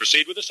 Well.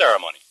 Proceed with the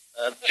ceremony.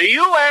 Do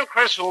you and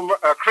Chris, Krausheimer.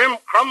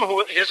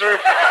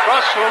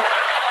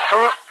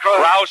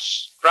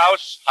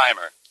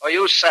 Oh,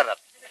 you said it.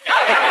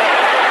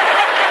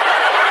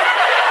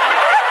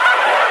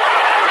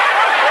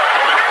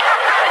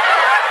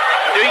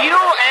 Do you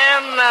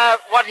and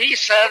what he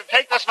said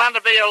take this man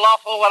to be your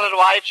lawful wedded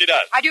wife? She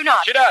does. I do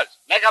not. She does.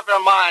 Make up your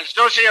minds.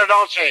 Do she or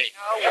don't she?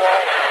 Oh,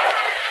 well.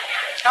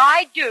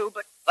 I do,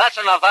 but... That's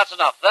enough, that's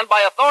enough. Then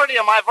by authority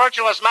of my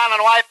virtuous man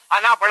and wife,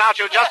 I now pronounce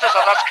you justice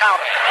of this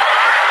county.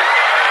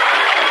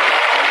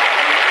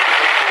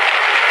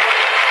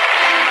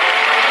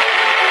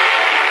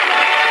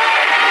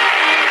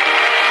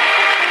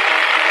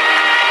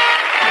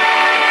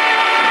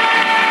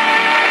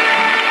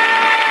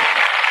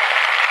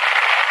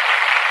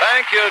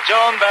 Thank you,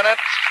 Joan Bennett,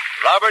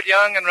 Robert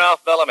Young, and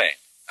Ralph Bellamy.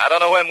 I don't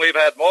know when we've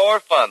had more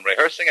fun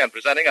rehearsing and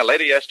presenting a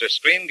Lady Esther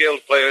Screen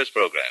Guild Players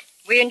program.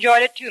 We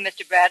enjoyed it too,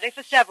 Mr. Bradley,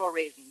 for several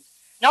reasons.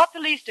 Not the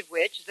least of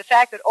which is the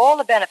fact that all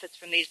the benefits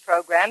from these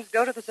programs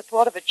go to the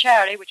support of a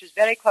charity which is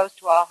very close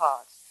to our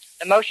hearts,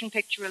 the Motion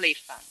Picture Relief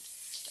Fund.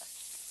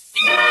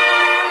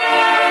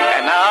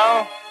 And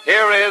now,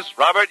 here is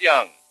Robert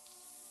Young.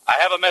 I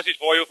have a message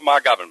for you from our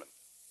government.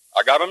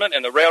 Our government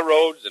and the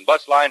railroads and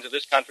bus lines of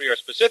this country are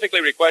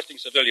specifically requesting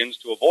civilians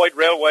to avoid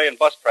railway and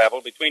bus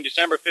travel between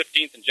December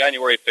 15th and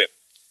January 5th.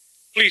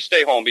 Please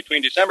stay home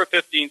between December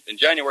 15th and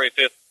January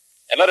 5th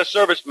and let a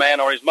serviceman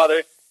or his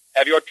mother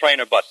have your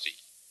train or bus seat.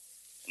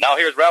 Now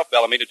here's Ralph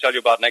Bellamy to tell you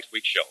about next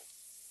week's show.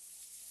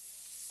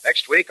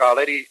 Next week, our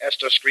Lady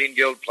Esther Screen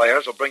Guild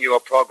Players will bring you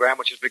a program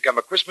which has become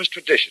a Christmas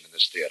tradition in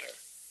this theater.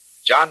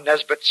 John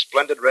Nesbitt's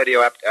splendid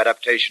radio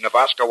adaptation of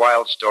Oscar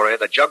Wilde's story,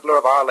 The Juggler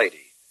of Our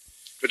Lady.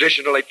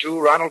 Traditionally, too,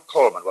 Ronald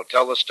Coleman will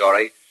tell the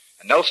story,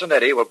 and Nelson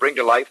Eddy will bring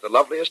to life the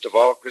loveliest of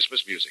all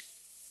Christmas music.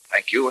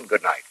 Thank you and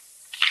good night.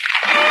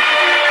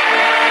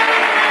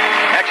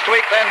 Next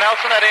week, then,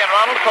 Nelson Eddy and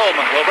Ronald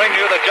Coleman will bring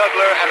you The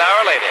Juggler and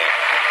Our Lady.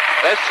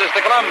 This is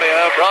the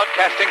Columbia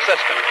Broadcasting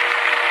System.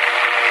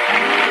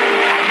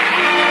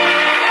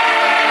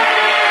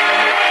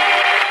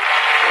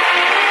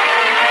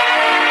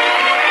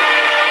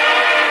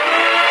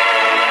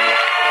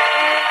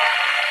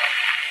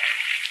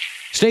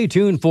 Stay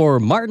tuned for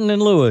Martin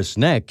and Lewis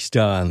next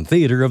on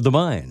Theater of the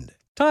Mind.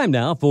 Time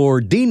now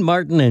for Dean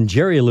Martin and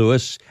Jerry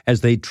Lewis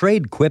as they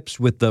trade quips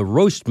with the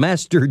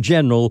Roastmaster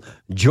General,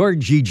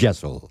 Georgie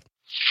Jessel.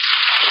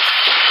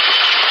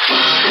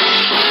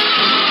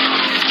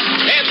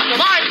 It's the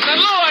Martin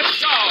and Lewis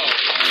Show!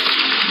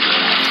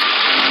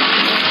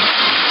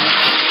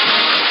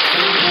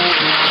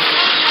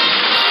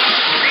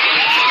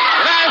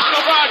 The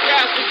National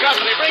Broadcasting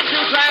Company brings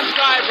you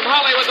transcribed from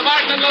Hollywood, the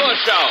Martin and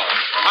Lewis Show.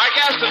 Our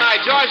guest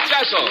tonight, George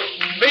Jessel,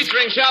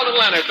 featuring Sheldon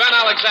Leonard, Ben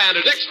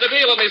Alexander, Dick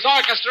Stabile and his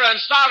orchestra, and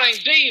starring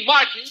Dean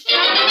Martin.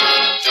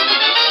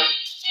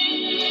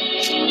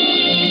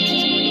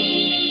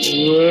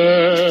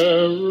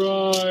 We're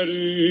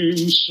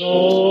writing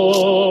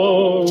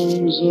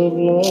songs of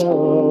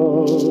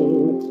love,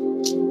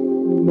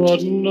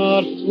 but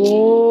not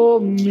for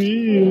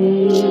me.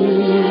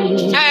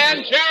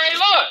 And Jerry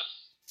Lewis.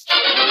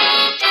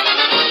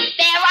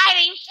 They're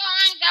writing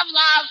songs of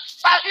love,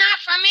 but not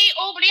for me.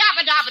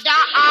 Oobly-abba-dabba-da.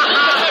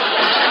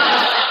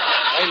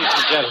 Ladies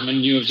and gentlemen,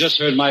 you have just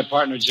heard my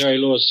partner Jerry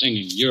Lewis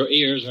singing. Your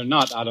ears are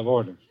not out of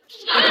order.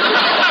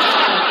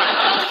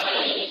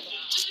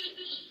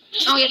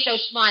 Oh, you're so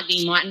smart,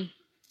 Dean Martin.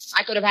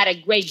 I could have had a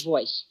great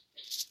voice.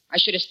 I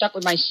should have stuck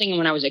with my singing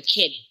when I was a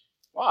kid.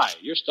 Why?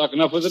 You're stuck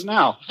enough with it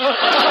now. Say,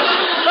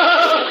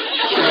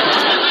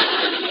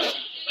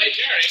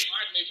 Jerry,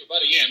 pardon me for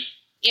butting in,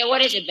 Yeah,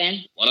 what is it,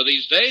 Ben? One of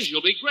these days,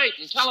 you'll be great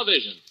in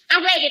television.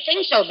 I'm glad you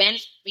think so, Ben,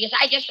 because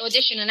I just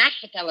auditioned an act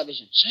for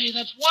television. Say,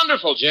 that's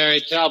wonderful.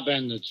 Jerry, tell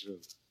Ben the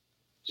truth.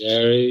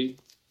 Jerry?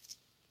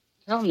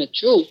 Tell him the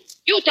truth?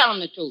 You tell him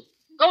the truth.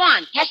 Go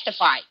on,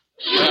 testify.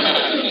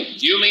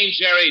 You mean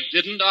Jerry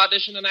didn't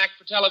audition an act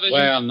for television?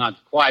 Well,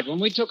 not quite. When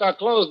we took our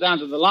clothes down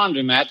to the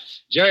laundromat,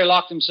 Jerry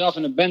locked himself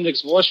in a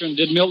Bendix washer and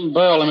did Milton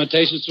Berle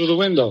imitations through the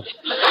window.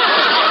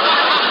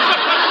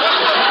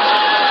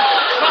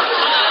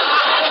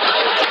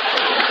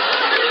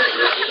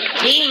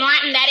 Dean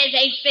Martin, that is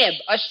a fib,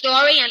 a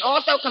story, and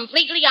also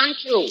completely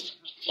untrue.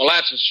 Well,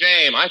 that's a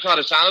shame. I thought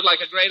it sounded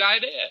like a great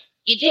idea.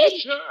 You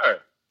did? Sure.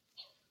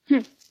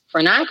 For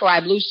an encore,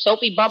 I blew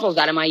soapy bubbles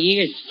out of my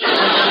ears.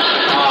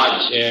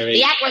 Oh, Jerry.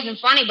 The act wasn't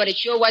funny, but it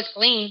sure was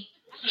clean.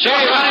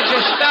 Jerry, why don't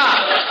you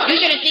stop? You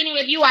should have seen the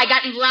review I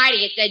got in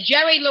Variety. It said,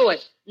 Jerry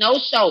Lewis, no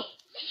soap.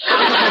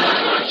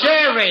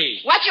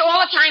 Jerry! What you all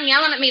the time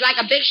yelling at me like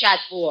a big shot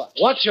for?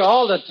 What you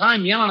all the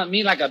time yelling at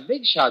me like a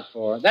big shot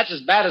for? That's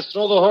as bad as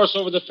throw the horse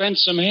over the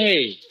fence some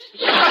hay.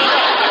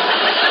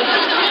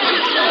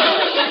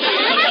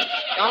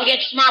 Don't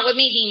get smart with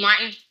me, Dean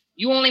Martin.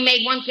 You only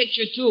made one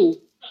picture, too.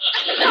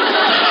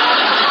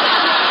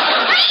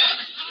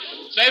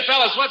 Say,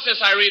 fellas, what's this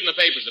I read in the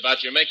papers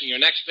about you making your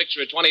next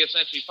picture at 20th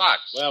Century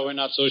Fox? Well, we're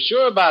not so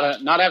sure about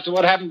it. Not after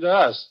what happened to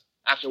us.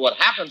 After what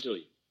happened to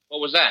you? What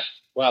was that?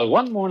 Well,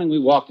 one morning we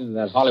walked into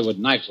that Hollywood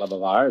nightclub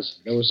of ours.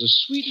 There was a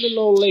sweet little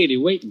old lady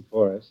waiting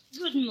for us.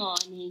 Good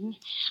morning.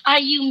 Are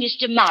you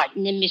Mr.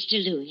 Martin and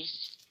Mr.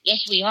 Lewis?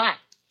 Yes, we are.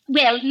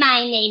 Well,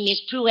 my name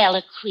is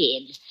Pruella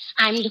Quid.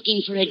 I'm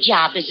looking for a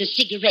job as a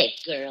cigarette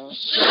girl.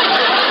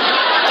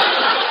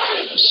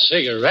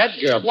 Cigarette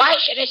girl? Why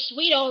should a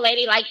sweet old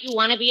lady like you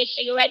want to be a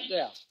cigarette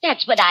girl?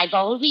 That's what I've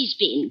always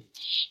been.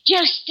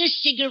 Just a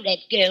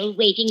cigarette girl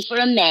waiting for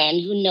a man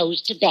who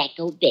knows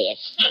tobacco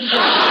best.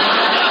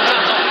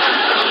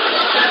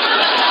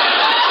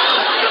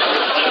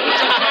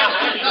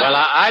 Well,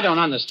 I don't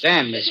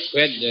understand, Miss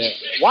Quid.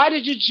 Why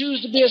did you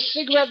choose to be a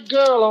cigarette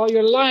girl all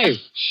your life?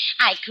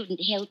 I couldn't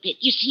help it.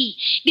 You see,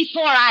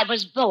 before I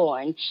was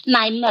born,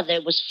 my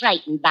mother was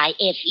frightened by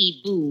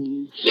F.E.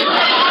 Boone.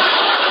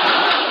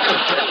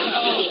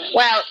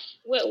 Well,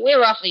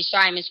 we're awfully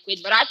sorry, Miss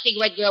Quid, but our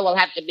cigarette girl will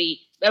have to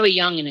be very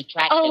young and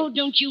attractive. Oh,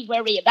 don't you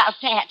worry about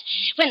that.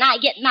 When I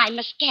get my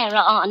mascara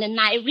on and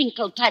my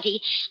wrinkle putty,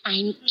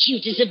 I'm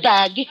cute as a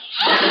bug.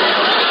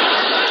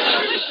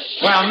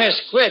 Well,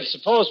 Miss Quid,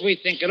 suppose we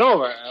think it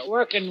over.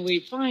 Where can we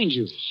find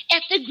you?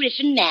 At the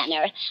Griffin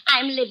Manor.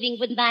 I'm living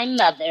with my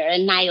mother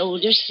and my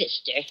older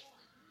sister.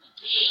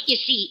 You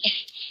see,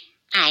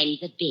 I'm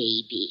the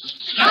baby.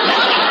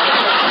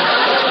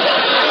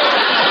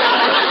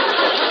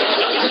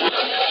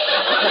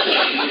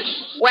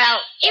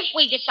 Well, if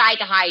we decide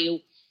to hire you,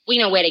 we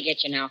know where to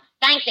get you now.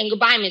 Thanks and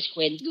goodbye, Miss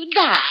Quid.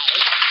 Goodbye.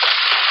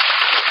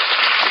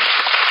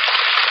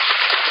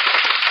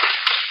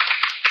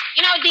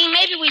 You know, Dean,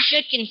 maybe we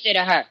should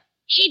consider her.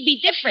 She'd be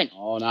different.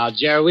 Oh, now,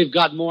 Jerry, we've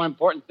got more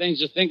important things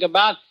to think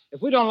about.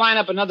 If we don't line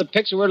up another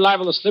picture, we're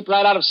liable to slip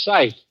right out of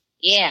sight.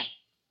 Yeah.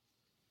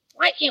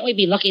 Why can't we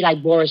be lucky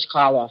like Boris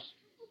Karloff?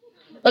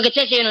 Look, it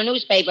says here in the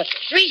newspaper,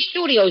 3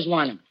 studios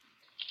want him.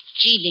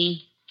 Gee, Dean,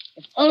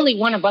 if only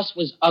one of us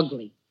was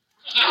ugly.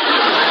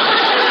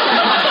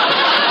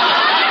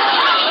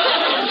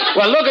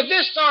 Well, look at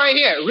this story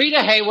here. Rita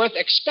Hayworth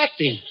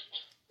expecting.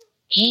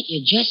 Can't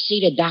you just see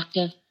the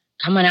doctor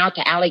coming out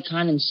to Allie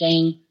Kahn and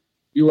saying,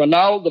 "You are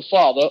now the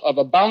father of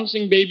a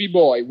bouncing baby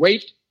boy.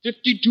 Weight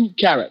 52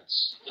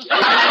 carats."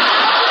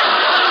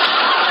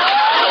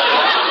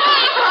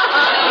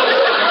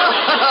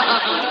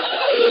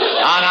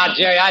 Oh, now,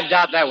 Jerry, I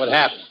doubt that would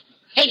happen.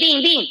 Hey,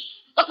 Dean,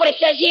 look what it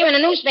says here in the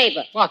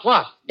newspaper. What?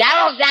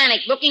 Darryl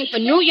Zanuck looking for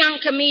new young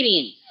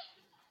comedians.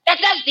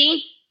 That's us,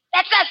 Dean.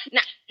 That's us.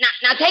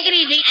 Now take it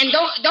easy and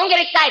don't get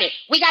excited.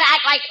 We got to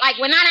act like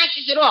we're not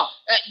anxious at all.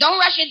 Don't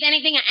rush into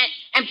anything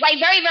and play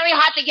very, very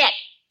hard to get.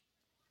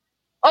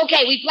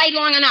 Okay, we played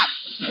long enough.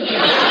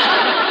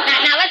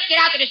 now let's get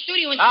out to the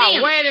studio and see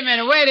him. Wait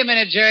a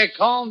minute, Jerry.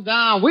 Calm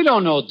down. We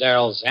don't know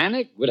Darryl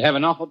Zanuck. We'd have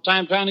an awful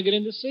time trying to get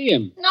in to see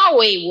him. No,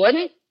 we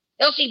wouldn't.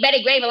 He'll see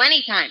Betty Grable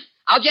anytime.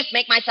 I'll just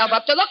make myself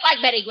up to look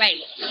like Betty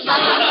Grable.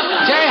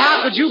 Jerry,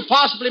 how could you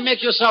possibly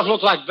make yourself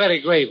look like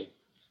Betty Grable?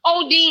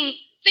 Oh, Dean,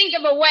 think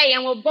of a way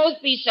and we'll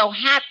both be so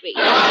happy.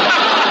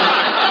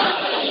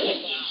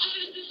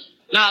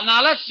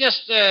 Now, let's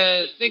just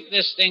think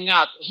this thing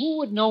out. Who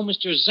would know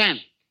Mr.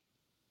 Zanuck?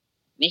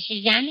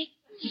 Mrs. Zanuck?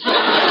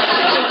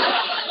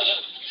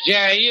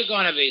 Jerry, you're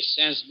going to be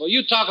sensible.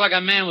 You talk like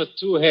a man with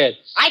 2 heads.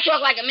 I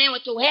talk like a man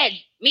with 2 heads.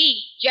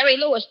 Me, Jerry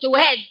Lewis, 2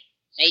 heads.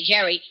 Say,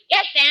 Jerry.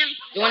 Yes, Sam.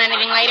 Doing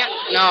anything later?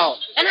 No.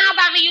 Then how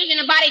about me using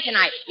the body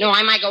tonight? No,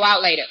 I might go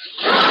out later.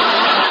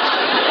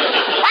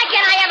 Why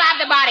can't I ever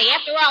have the body?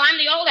 After all, I'm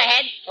the older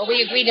head. Well,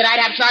 we agreed that I'd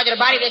have charge of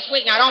the body this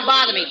week. Now, don't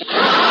bother me.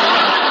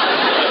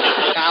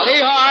 Tally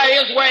High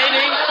is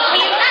waiting.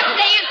 Will you not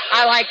sing?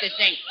 I like to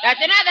sing.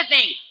 That's another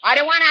thing. I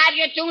don't want to have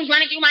your tunes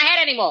running through my head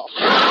anymore.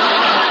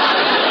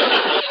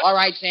 All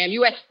right, Sam.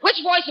 Which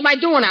voice am I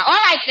doing now?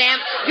 All right, Sam.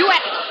 You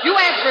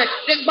answer it.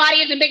 This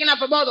body isn't big enough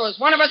for both of us.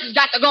 One of us has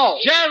got to go.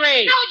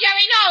 Jerry! No,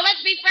 Jerry, no.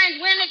 Let's be friends.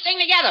 We're in this thing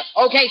together.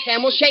 Okay,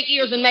 Sam. We'll shake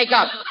ears and make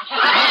up.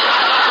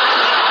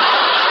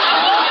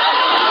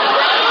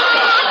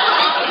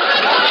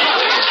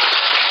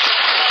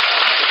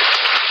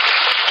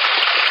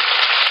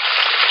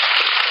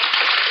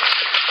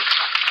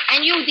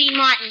 And you, Dean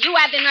Martin, you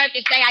have the nerve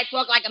to say I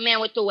talk like a man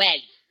with two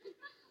heads.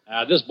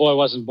 This boy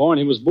wasn't born.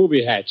 He was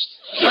booby-hatched.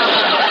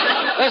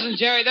 Listen,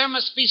 Jerry, there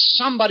must be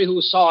somebody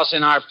who saw us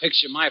in our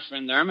picture, my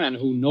friend Irma, and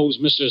who knows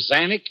Mr.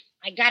 Zanuck.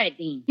 I got it,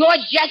 Dean.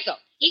 George Jessel.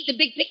 He's the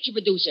big picture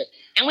producer.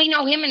 And we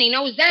know him and he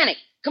knows Zanuck.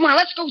 Come on,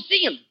 let's go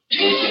see him.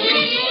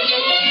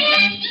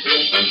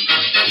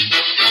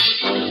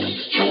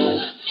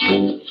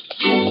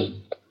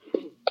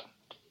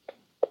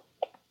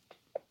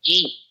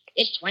 Gee,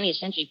 this 20th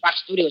Century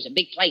Fox studio is a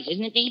big place,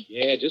 isn't it, Dean?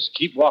 Yeah, just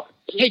keep walking.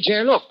 Hey,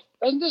 Jerry, look.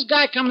 Doesn't this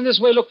guy coming this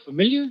way look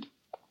familiar?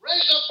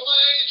 Razor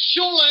blades,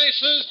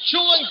 shoelaces,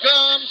 chewing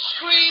gum,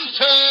 screen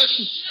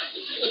tests.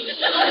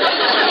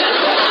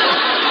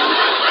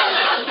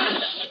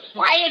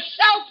 Why, it's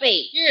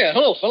Soapy. Yeah,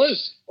 hello,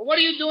 fellas. Well, what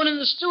are you doing in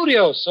the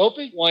studio,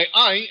 Soapy? Why,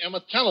 I am a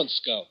talent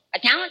scout. A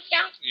talent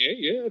scout?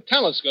 Yeah, a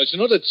talent scout. You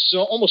know, that's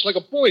almost like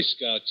a Boy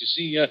Scout. You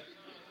see,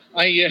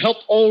 I help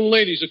old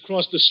ladies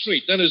across the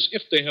street. That is,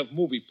 if they have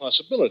movie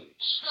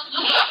possibilities.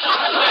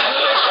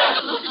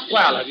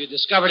 Well, have you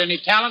discovered any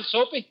talent,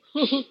 Soapy?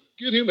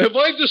 Get him. Have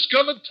I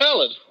discovered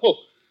talent? Oh,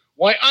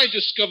 why, I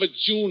discovered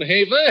June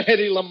Haver,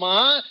 Hedy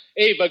Lamarr,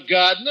 Ava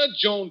Gardner,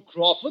 Joan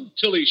Crawford,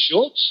 Tilly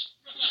Schultz.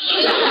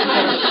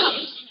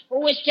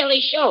 Who is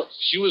Tilly Schultz?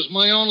 She was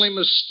my only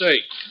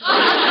mistake.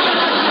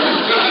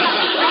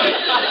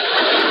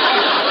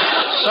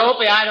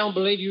 Soapy, I don't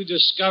believe you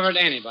discovered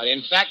anybody.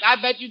 In fact, I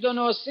bet you don't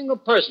know a single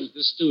person at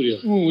the studio.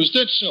 Oh, is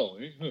that so,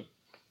 eh? Huh.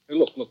 Hey,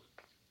 look.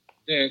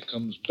 There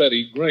comes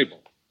Betty Grable.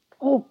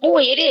 Oh,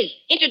 boy, it is.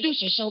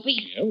 Introduce her, Soapy.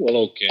 Yeah, well,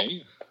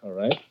 okay. All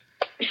right.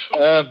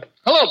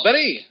 Hello,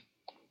 Betty.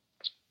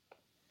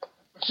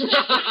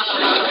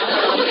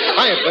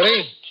 Hiya,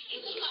 Betty.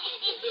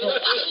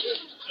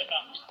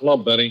 Hello,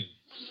 Betty.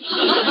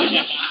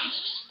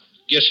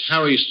 Guess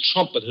Harry's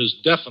trumpet has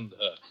deafened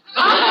her.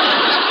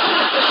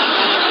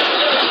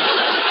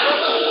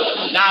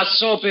 Now,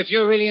 Soap, if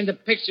you're really in the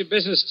picture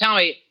business, tell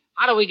me,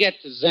 how do we get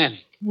to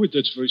Zanuck? Well,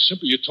 that's very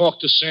simple. You talk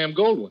to Sam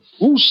Goldwyn.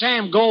 Who's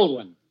Sam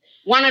Goldwyn?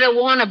 One of the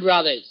Warner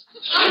Brothers.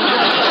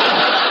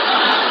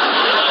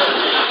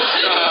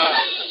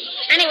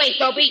 Anyway,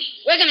 Soapy,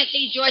 we're going to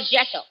see George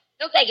Jessel.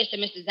 He'll take us to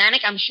Mr.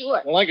 Zanuck, I'm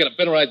sure. Well, I got a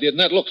better idea than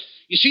that. Look,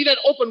 you see that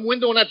open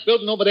window in that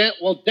building over there?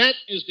 Well, that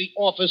is the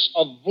office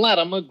of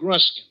Vladimir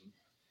Gruskin.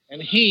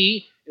 And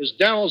he is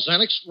Darryl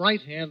Zanuck's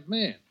right-hand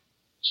man.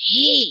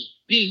 Gee.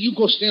 Dean, you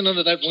go stand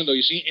under that window,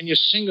 you see, and you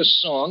sing a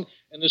song,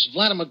 and this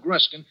Vladimir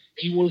Gruskin,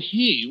 he will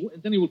hear you,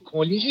 and then he will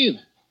call you in.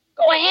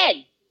 Go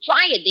ahead.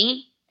 Try it,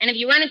 Dean. And if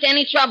you run into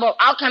any trouble,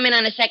 I'll come in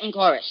on the second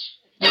chorus.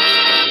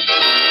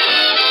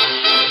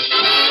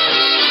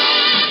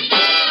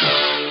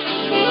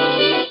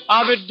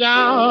 I'll be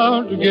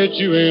down to get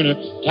you in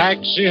a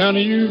taxi,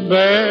 honey. You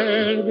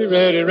better be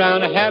ready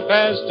around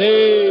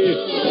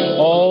 8:30.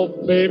 Oh,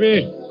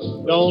 baby,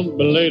 don't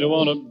be late. I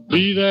want to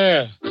be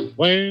there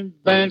when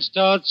the band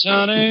starts,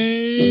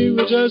 honey.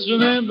 Well, just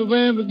remember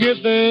when we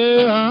get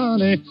there,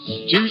 honey.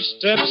 2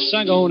 steps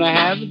I'm going to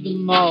have at the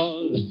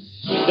mall.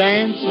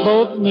 Dance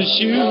both my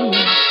shoes. I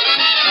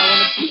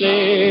want to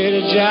play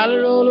the Jolly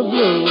Roller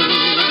Blues.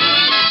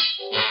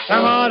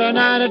 Come on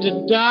tonight at the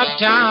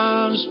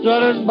Docktown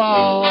Strutters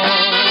Ball.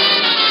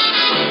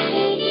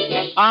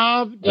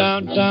 I'll be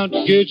downtown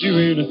to get you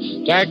in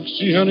a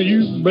taxi, honey.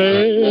 You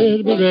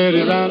better be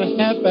ready around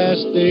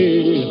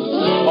 8:30.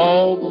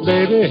 Oh,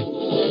 baby,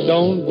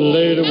 don't be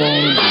late. I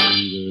want to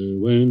be there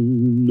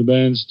when the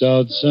band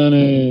starts,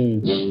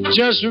 honey.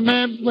 Just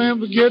remember when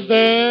we get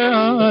there,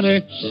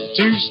 honey.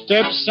 2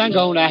 steps I'm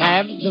gonna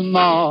have them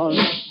on.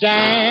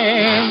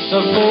 Dance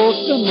of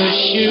both of my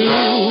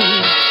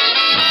shoes.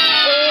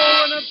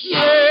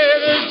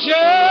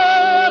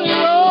 Jolly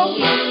Roller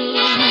Blues.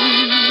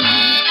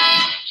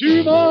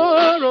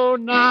 Tomorrow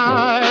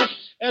night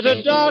at the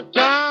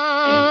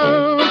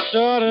Docktown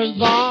Strutters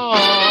Bar.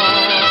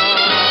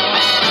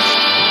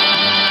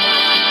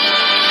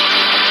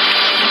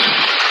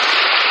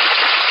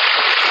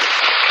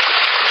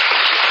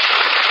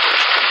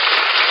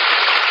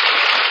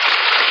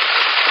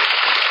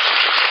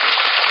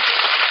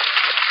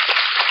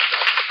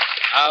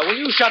 Will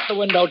you shut the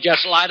window,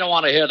 Jessel? I don't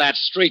want to hear that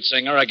street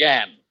singer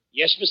again.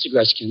 Yes, Mr.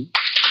 Gruskin.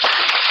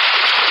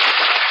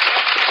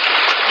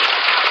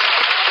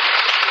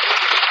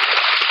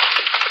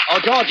 Oh,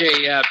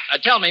 Georgie,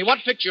 tell me,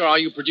 what picture are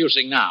you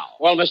producing now?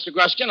 Well, Mr.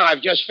 Gruskin,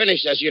 I've just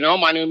finished, as you know,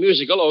 my new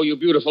musical, Oh, You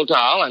Beautiful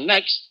Doll, and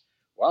next,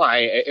 well,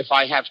 if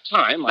I have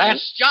time...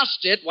 That's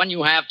just it, when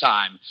you have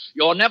time.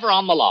 You're never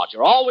on the lot.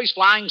 You're always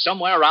flying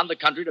somewhere around the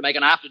country to make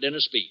an after-dinner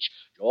speech.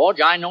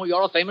 George, I know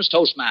you're a famous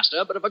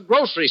Toastmaster, but if a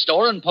grocery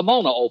store in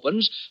Pomona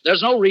opens,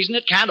 there's no reason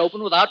it can't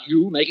open without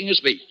you making a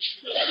speech.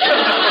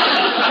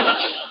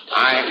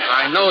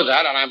 I know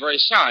that, and I'm very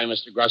sorry,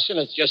 Mr. Gruskin.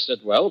 It's just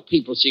that, well,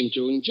 people seem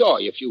to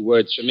enjoy a few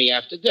words from me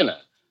after dinner.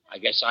 I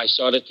guess I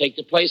sort of take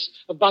the place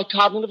of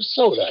bicarbonate of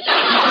soda.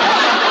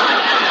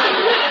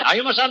 Now,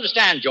 you must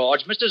understand,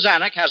 George, Mr.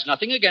 Zanuck has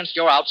nothing against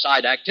your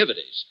outside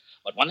activities.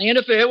 But when they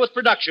interfere with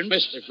production...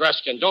 Mr.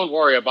 Gruskin, don't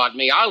worry about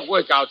me. I'll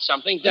work out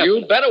something definite.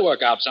 You'd better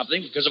work out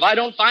something, because if I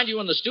don't find you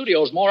in the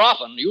studios more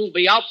often, you'll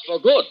be out for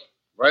good.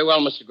 Very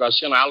well, Mr.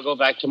 Gruskin. I'll go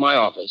back to my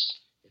office,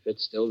 if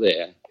it's still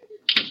there.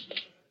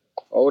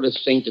 Oh, to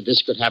think that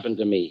this could happen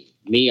to me.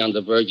 Me on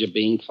the verge of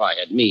being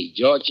fired. Me,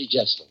 Georgie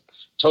Jessel,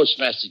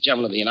 Toastmaster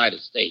General of the United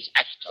States,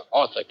 actor,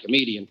 author,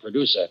 comedian,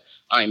 producer.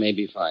 I may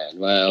be fired.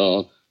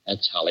 Well,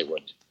 that's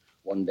Hollywood.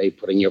 One day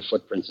putting your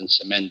footprints in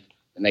cement,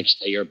 the next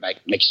day you're back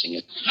mixing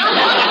it.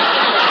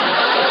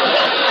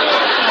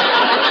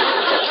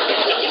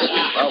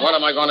 Well, what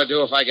am I going to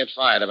do if I get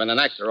fired? I've been an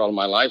actor all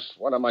my life.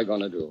 What am I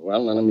going to do?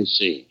 Well, let me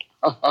see.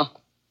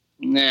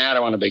 Nah, I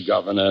don't want to be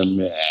governor.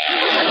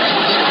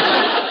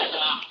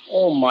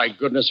 Oh, my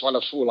goodness, what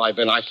a fool I've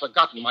been. I've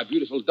forgotten my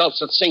beautiful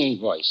dulcet singing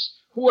voice.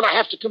 Who would I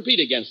have to compete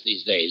against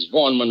these days?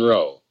 Vaughn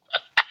Monroe.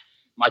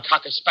 My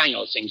cocker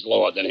spaniel sings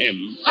lower than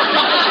him.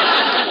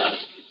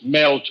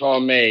 Mel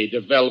Torme, the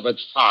Velvet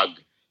Fog.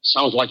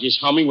 Sounds like he's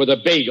humming with a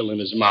bagel in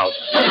his mouth.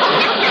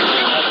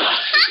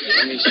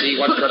 Let me see,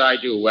 what could I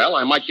do? Well,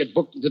 I might get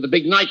booked into the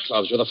big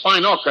nightclubs with a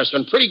fine orchestra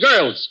and pretty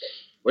girls.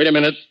 Wait a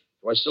minute.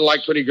 Do I still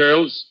like pretty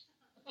girls?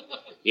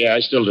 Yeah, I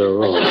still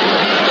do.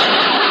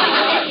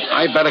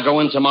 I better go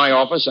into my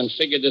office and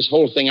figure this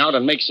whole thing out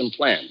and make some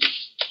plans.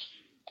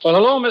 Well,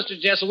 hello, Mr.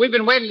 Jessel. We've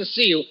been waiting to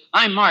see you.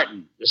 I'm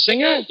Martin. The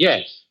singer?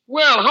 Yes.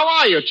 Well, how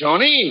are you,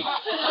 Tony?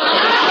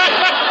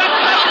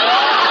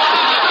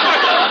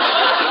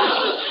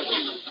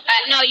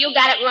 No, you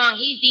got it wrong.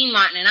 He's Dean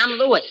Martin, and I'm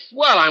Lewis.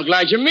 Well, I'm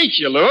glad to meet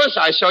you, Lewis.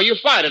 I saw you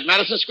fight at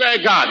Madison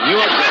Square Garden. You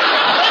were great.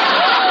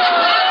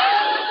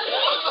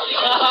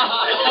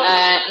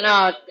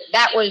 No,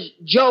 that was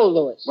Joe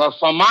Lewis. Well,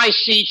 for my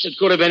seats, it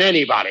could have been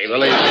anybody,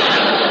 believe me.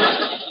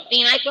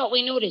 Dean, I thought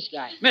we knew this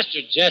guy.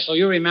 Mr. Jessel,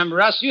 you remember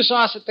us. You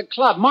saw us at the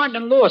club. Martin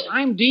and Lewis.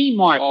 I'm Dean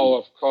Martin. Oh,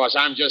 of course.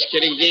 I'm just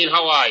kidding, Dean.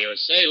 How are you?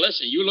 Say,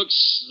 listen, you look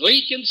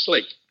sleek and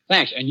slick.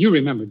 Thanks. And you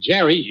remember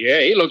Jerry. Yeah,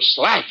 he looks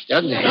slack,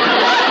 doesn't he?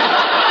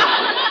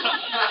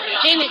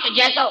 Gee, Mr.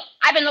 Jessel,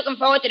 I've been looking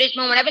forward to this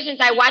moment ever since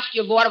I watched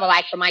your vaudeville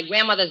act from my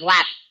grandmother's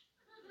lap.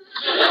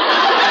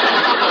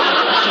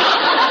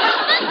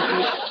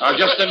 Now,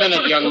 just a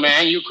minute, young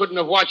man. You couldn't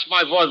have watched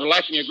my vaudeville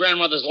act from your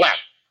grandmother's lap.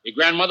 Your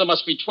grandmother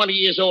must be 20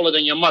 years older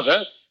than your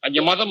mother, and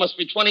your mother must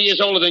be 20 years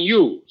older than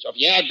you. So if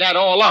you add that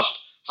all up,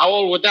 how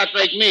old would that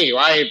make me?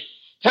 Why,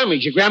 tell me,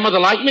 did your grandmother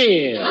like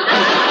me?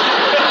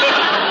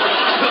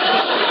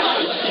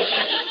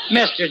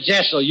 Mr.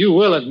 Jessel, you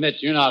will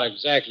admit you're not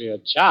exactly a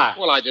child.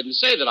 Well, I didn't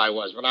say that I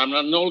was, but I'm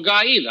not an old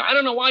guy either. I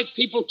don't know why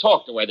people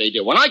talk the way they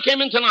do. When I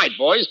came in tonight,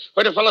 boys,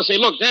 heard a fellow say,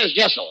 look, there's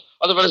Jessel.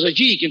 Other fellow said,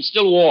 gee, he can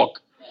still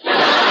walk.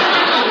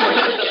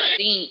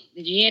 Dean,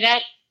 did you hear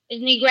that?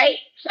 Isn't he great?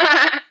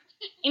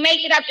 He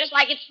makes it up just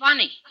like it's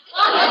funny.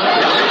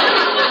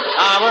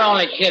 We're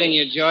only kidding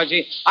you,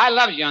 Georgie. I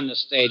loved you on the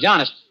stage,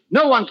 honest.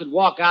 No one could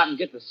walk out and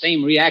get the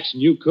same reaction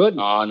you could.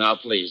 Oh, now,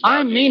 please.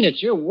 I mean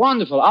it. You're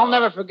wonderful. I'll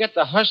never forget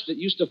the hush that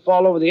used to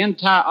fall over the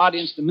entire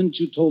audience the minute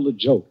you told a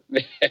joke.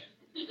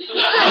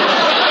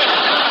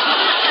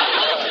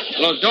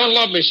 Look, don't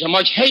love me so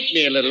much. Hate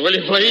me a little, will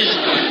you, please?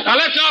 Now,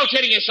 let's all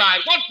kidding aside.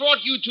 What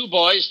brought you two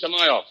boys to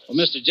my office? Well,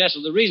 Mr.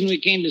 Jessel, the reason we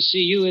came to see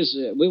you is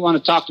we want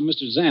to talk to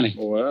Mr. Zanuck.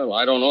 Well,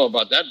 I don't know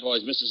about that,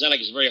 boys. Mr.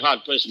 Zanuck is a very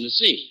hard person to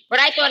see. But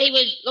I thought he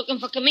was looking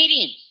for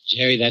comedians.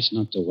 Jerry, that's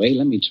not the way.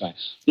 Let me try.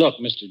 Look,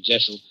 Mr.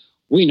 Jessel,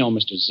 we know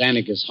Mr.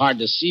 Zanuck is hard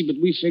to see, but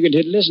we figured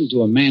he'd listen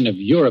to a man of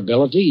your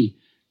ability,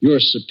 your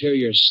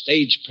superior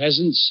stage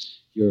presence,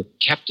 your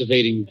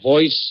captivating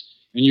voice,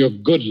 and your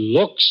good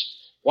looks.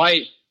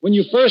 Why, when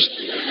you first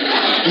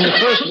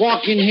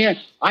walked in here,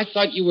 I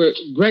thought you were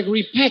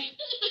Gregory Peck.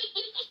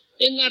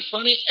 Isn't that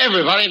funny?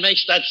 Everybody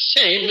makes that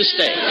same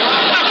mistake.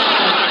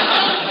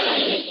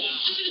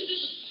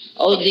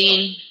 Oh,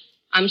 Dean,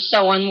 I'm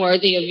so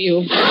unworthy of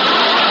you.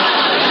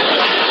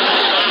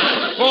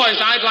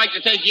 Boys, I'd like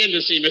to take you in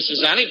to see Mrs.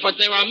 Zanuck, but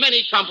there are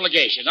many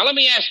complications. Now, let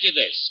me ask you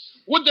this.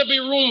 Would there be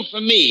room for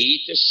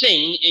me to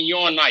sing in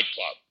your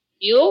nightclub?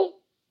 You?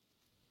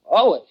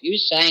 Oh, if you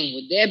sang,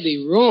 would there be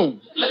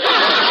room?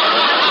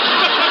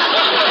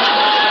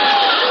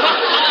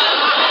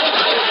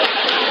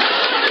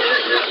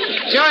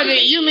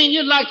 Georgie, you mean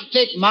you'd like to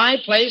take my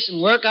place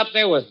and work up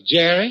there with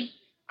Jerry?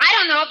 I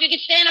don't know if you could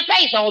stand a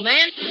pace, old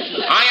man.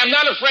 I am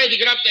not afraid to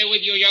get up there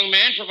with you, young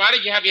man,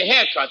 provided you have your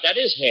hair cut. That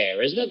is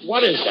hair, isn't it?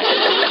 What is that?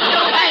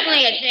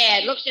 Certainly it's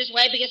hair. It looks this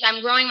way because I'm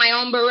growing my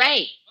own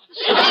beret.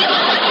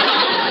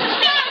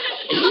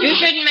 You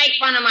shouldn't make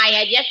fun of my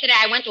head. Yesterday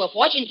I went to a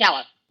fortune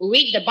teller who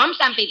reads the bumps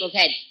on people's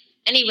heads,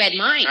 and he read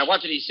mine. Now,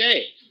 what did he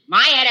say?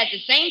 My head has the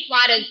same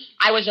plot as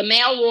I was a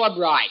male war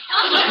bride.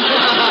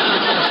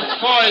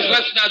 Boys,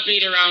 let's not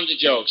beat around the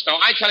jokes. Now,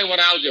 I tell you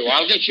what I'll do.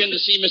 I'll get you in to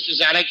see Mr.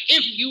 Zanuck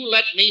if you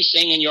let me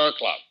sing in your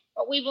club.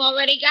 But we've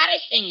already got a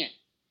singer.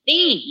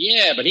 Dean.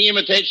 Yeah, but he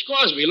imitates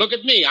Crosby. Look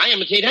at me. I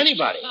imitate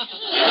anybody.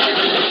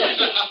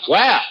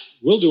 Well,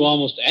 we'll do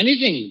almost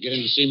anything to get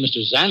in to see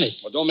Mr.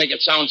 Zanuck. Well, don't make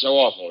it sound so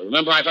awful.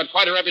 Remember, I've had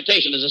quite a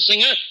reputation as a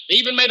singer. They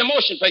even made a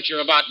motion picture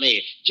about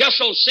me.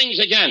 Jessel Sings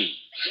Again.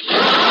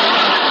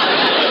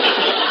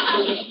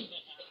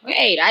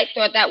 Wait, I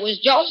thought that was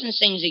Jolson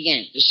Sings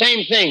Again. The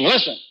same thing.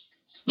 Listen.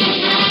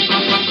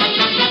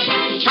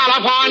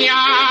 California,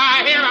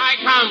 here I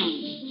come.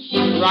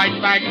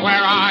 Right back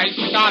where I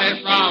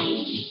started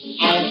from.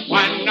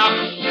 Open up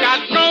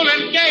that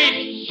golden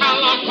gate,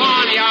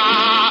 California,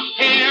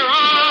 here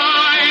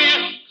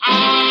I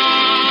come.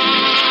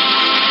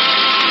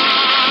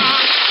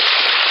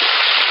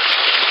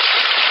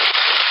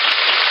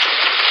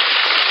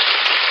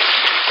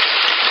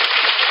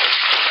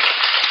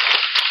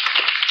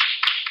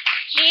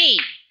 Gee,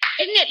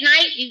 isn't it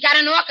nice? He's got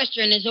an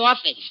orchestra in his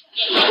office.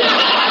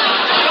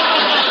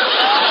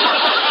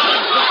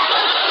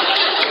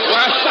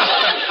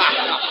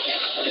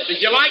 Did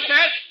you like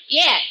that?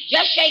 Yeah,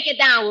 just shake it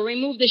down. We'll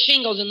remove the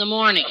shingles in the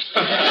morning.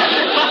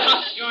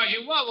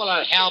 Georgie, what will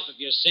it help if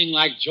you sing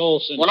like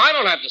Jolson? Well, I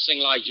don't have to sing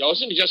like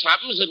Jolson. It just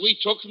happens that we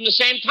took from the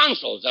same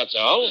tonsils, that's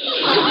all.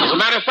 As a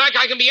matter of fact,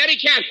 I can be Eddie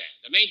Cantor.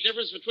 The main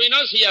difference between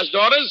us, he has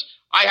daughters,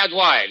 I had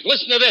wives.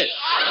 Listen to this.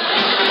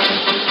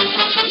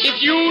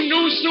 If you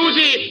knew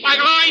Susie like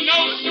I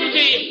know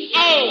Susie,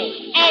 oh,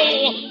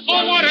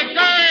 what a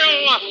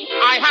girl.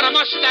 I had a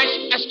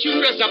mustache as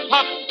cute as a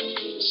pup.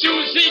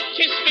 Susie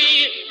kissed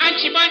me, and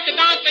she went to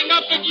dancing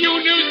up. If you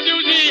knew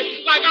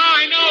Susie like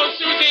I know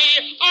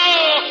Susie,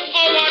 oh,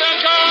 what a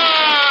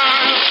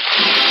girl.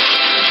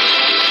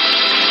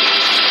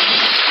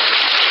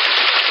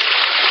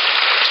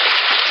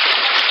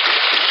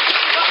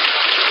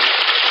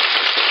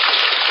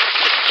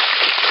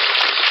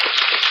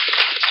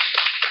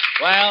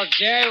 Well,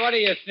 Jerry, what do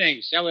you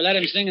think? Shall we let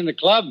him sing in the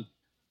club?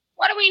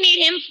 What do we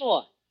need him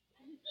for?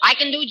 I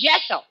can do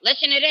Jessel.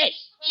 Listen to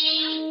this.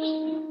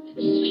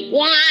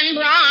 One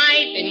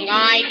bright and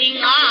guiding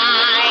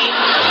light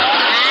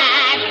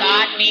has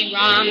taught me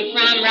wrong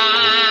from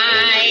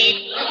right.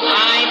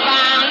 I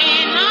found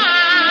in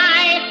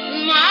my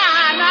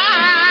mother.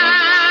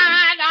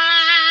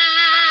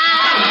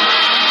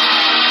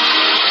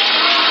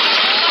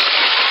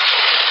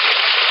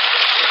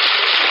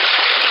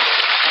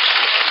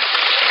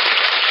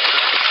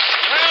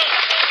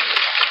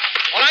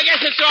 Well, I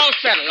guess it's all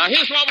settled. Now,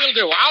 here's what we'll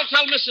do. I'll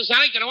tell Mr.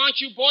 Zanuck that I want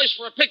you boys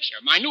for a picture.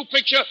 My new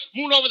picture,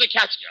 Moon Over the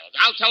Catskills.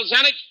 I'll tell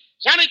Zanuck,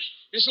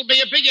 this will be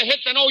a bigger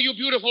hit than Oh You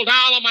Beautiful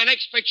Doll or my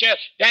next picture,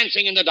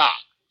 Dancing in the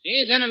Dark.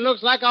 Gee, then it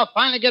looks like I'll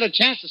finally get a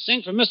chance to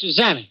sing for Mr.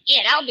 Zanuck.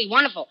 Yeah, that'll be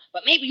wonderful.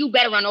 But maybe you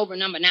better run over a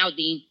number now,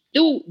 Dean.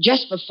 Do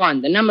just for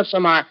fun. The number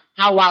from our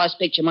Hal Wallace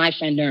picture, My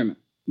Friend Irma.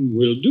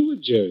 We'll do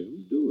it, Jerry.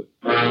 We'll do it.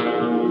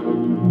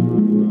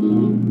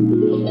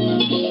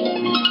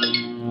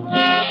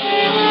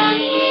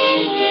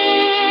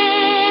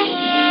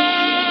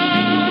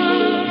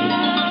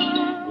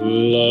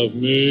 Love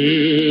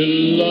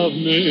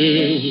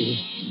me,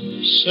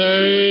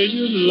 say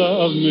you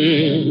love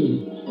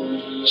me,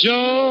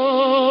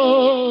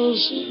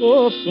 just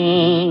for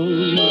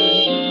fun.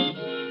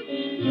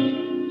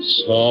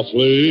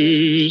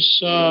 Softly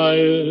sigh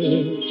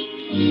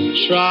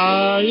it,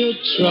 try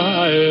it,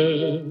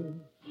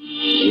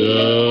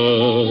 just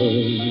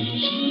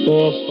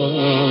for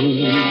fun.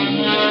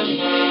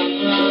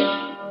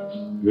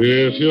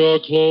 If you're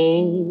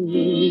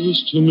close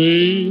to me,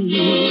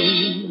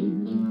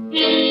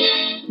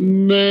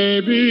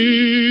 maybe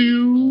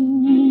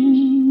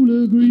you'll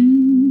agree.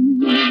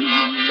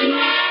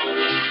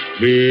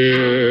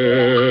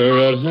 Here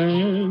at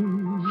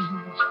hand,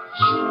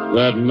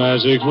 that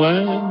magic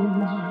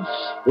land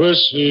we're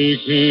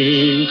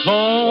seeking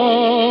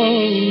constantly.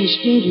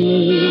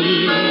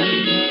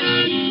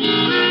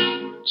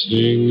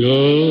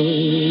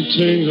 Tingle,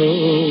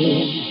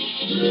 tingle,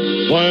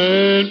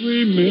 when we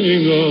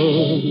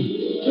mingle,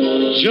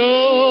 just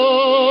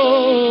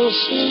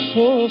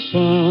for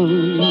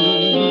fun.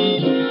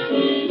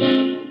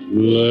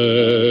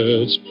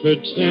 Let's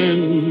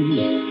pretend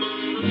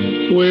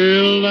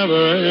we'll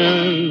never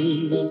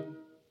end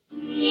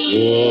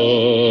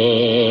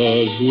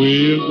what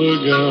we've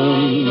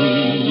begun.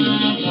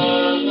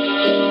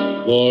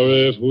 For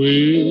if we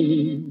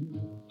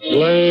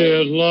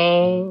play at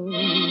love,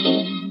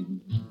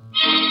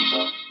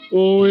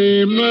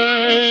 we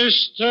may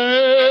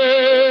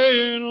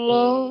stay in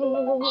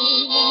love.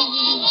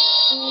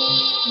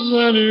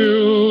 Then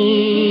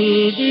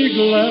you'll be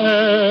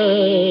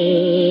glad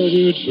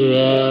you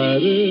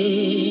tried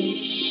it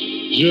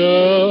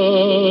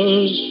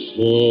just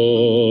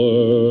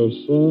for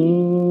fun.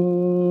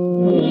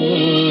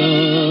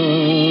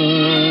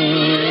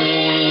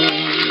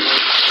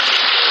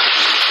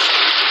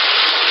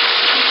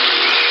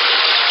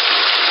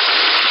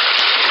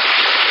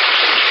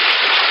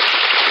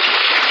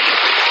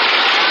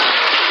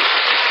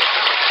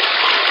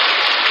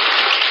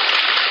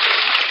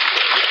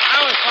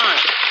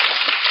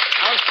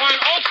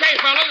 Okay,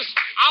 fellas,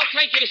 I'll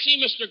take you to see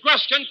Mr.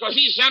 Gruskin because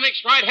he's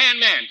Zanuck's right-hand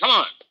man. Come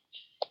on.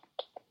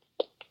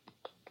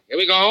 Here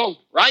we go.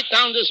 Right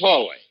down this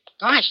hallway.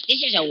 Gosh,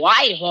 this is a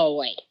wide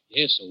hallway.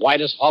 Yes, the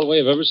widest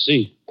hallway I've ever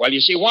seen. Well, you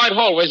see, wide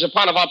hallways are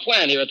part of our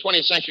plan here at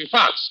 20th Century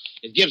Fox.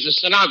 It gives the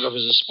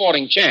stenographers a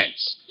sporting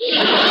chance.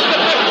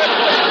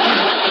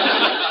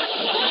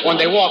 When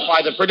they walk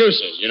by the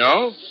producers, you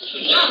know?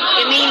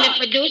 You mean the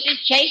producers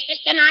chase the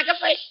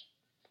stenographers?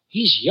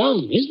 He's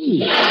young, isn't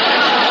he?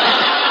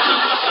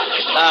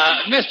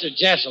 Mr.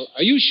 Jessel,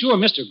 are you sure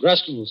Mr.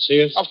 Gruskin will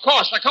see us? Of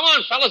course. Now, come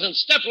on, fellas, and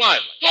step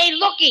lively. Hey,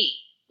 looky.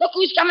 Look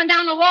who's coming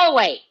down the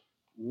hallway.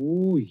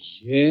 Oh,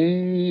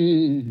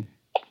 yeah.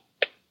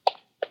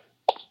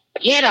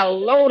 Get a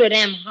load of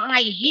them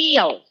high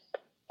heels.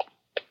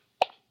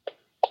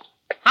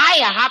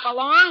 Hiya, hop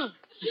along.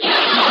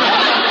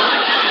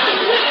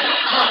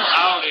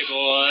 Howdy,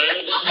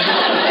 boys.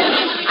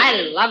 I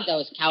love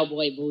those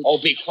cowboy boots. Oh,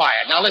 be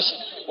quiet. Now, listen.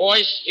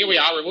 Boys, here we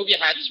are. Remove your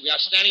hats. We are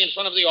standing in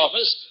front of the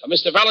office of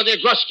Mr. Valadier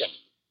Gruskin.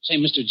 Say,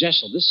 Mr.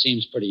 Jessel, this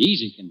seems pretty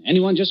easy. Can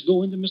anyone just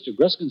go into Mr.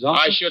 Gruskin's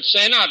office? I should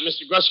say not.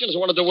 Mr. Gruskin is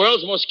one of the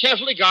world's most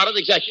carefully guarded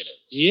executives.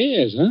 He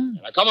is, huh?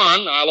 Now, come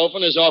on. I'll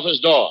open his office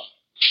door.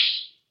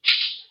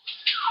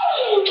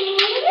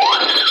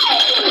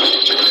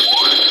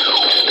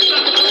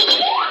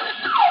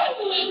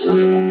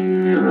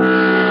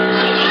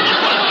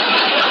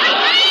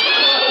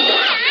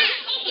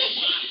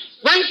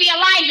 Run for your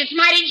lives. It's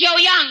Mighty Joe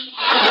Young.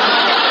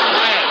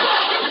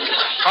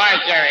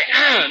 Quiet, Jerry.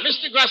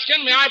 Mr.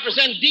 Gruskin, may I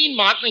present Dean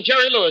Martin and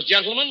Jerry Lewis,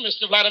 gentlemen,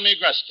 Mr. Vladimir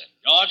Gruskin.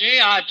 Georgie,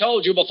 I've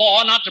told you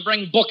before not to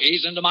bring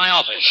bookies into my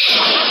office.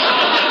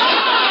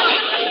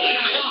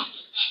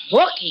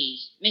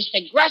 Bookies?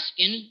 Mr.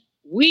 Gruskin,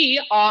 we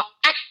are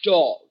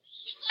actors.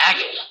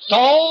 Actors?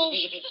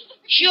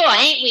 Sure,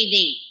 ain't we,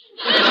 Dean?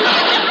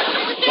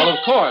 Well,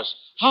 of course.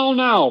 How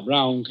now,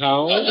 brown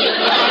cow?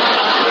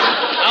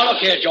 Now, look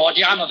here,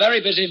 Georgie. I'm a very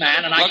busy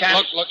man, and I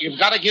can't... Look, you've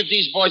got to give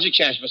these boys a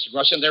chance, Mr.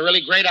 Gruskin. They're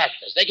really great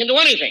actors. They can do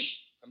anything.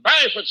 From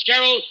Barry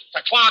Fitzgerald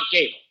to Clark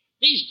Gable.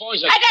 These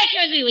boys are... I got to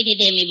agree with you,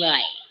 Demi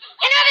boy.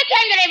 Another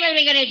time that I'm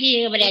ever going to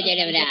see you, but I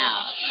don't know.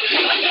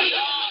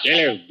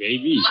 Hello,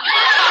 baby.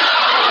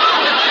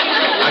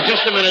 Now,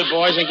 just a minute,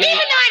 boys, and give me...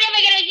 Even though I'm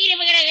never going to see you,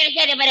 we're going to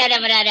say it, but I don't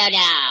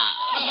know.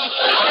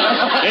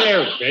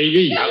 Hello,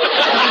 baby.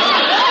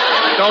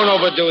 Don't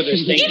overdo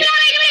this thing. Even though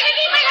I'm never going to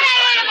see you, we're going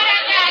to...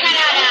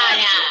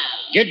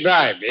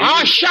 Goodbye, baby.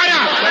 Oh, shut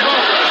up!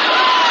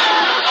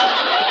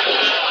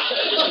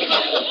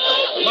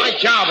 My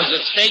job is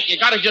at stake. You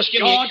got to just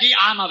give me... Georgie,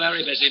 I'm a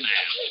very busy man.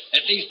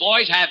 If these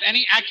boys have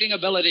any acting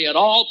ability at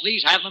all,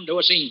 please have them do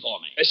a scene for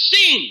me. A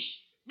scene?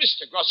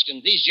 Mr.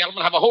 Gruskin, these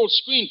gentlemen have a whole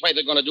screenplay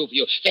they're going to do for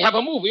you. They have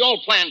a movie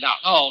all planned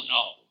out. Oh,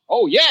 no.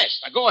 Oh,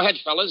 yes. Now, go ahead,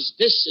 fellas.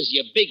 This is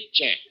your big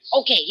chance.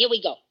 Okay, here we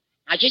go.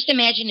 Now, just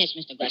imagine this,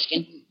 Mr.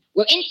 Gruskin.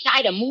 We're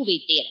inside a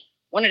movie theater.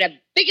 One of the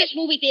biggest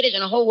movie theaters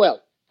in the whole world.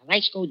 The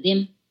lights go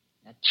dim.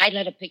 The title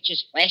of the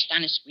picture's flashed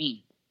on the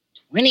screen.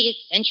 20th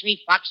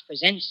Century Fox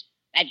presents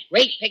that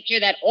great picture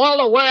that all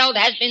the world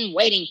has been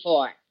waiting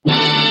for.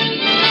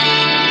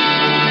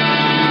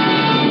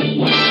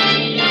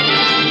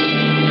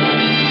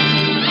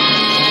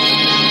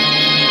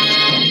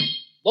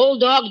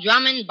 Bulldog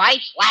Drummond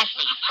bites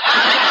Lassie.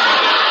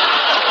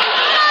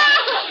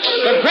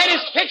 The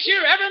greatest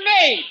picture ever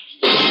made.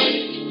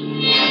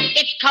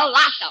 It's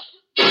colossal.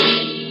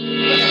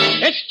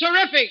 It's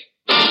terrific.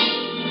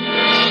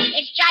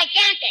 It's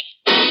gigantic.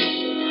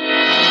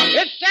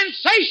 It's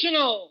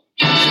sensational.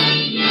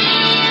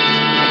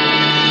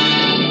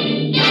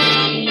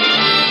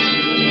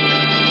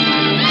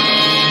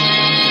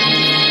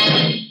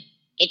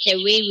 It's a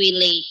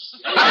re-release.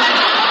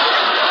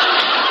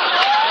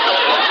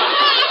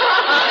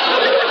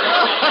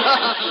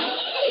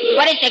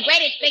 But it's the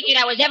greatest picture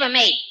that was ever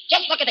made.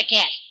 Just look at the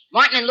cast.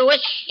 Martin and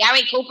Lewis,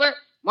 Gary Cooper,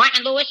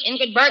 Martin Lewis,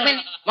 Ingrid Bergman,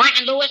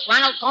 Martin Lewis,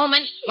 Ronald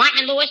Coleman,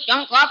 Martin Lewis,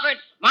 Joan Crawford,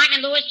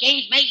 Martin Lewis,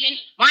 James Mason,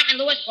 Martin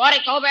Lewis,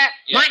 Claudia Colbert,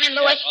 Martin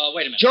Lewis,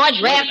 wait a minute.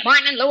 George Wait a Raft, minute.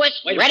 Martin Lewis,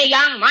 Wait a Reddy minute.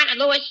 Young, Martin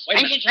Lewis, Wait a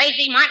Spencer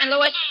Tracy, Martin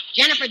Lewis,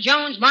 Jennifer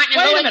Jones, Martin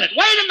Wait Lewis. a minute.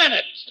 Wait a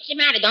minute. What's the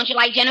matter? Don't you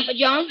like Jennifer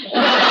Jones?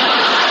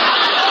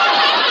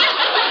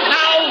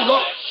 Now,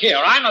 look here.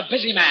 I'm a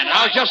busy man.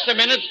 Now, just a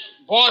minute.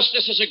 Boss,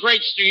 this is a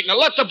great street. Now,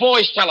 let the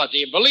boys tell it to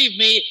you. Believe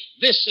me,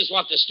 this is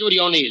what the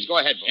studio needs. Go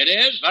ahead, boss. It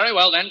is? Very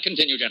well, then.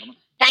 Continue, gentlemen.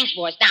 Thanks,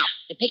 boys. Now,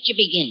 the picture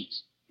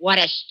begins. What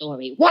a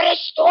story. What a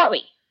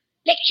story.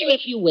 Picture,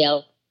 if you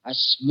will, a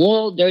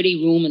small, dirty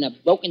room in a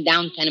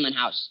broken-down tenement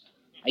house.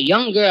 A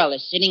young girl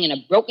is sitting in a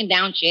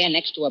broken-down chair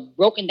next to a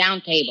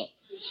broken-down table.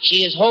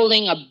 She is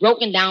holding a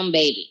broken-down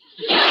baby.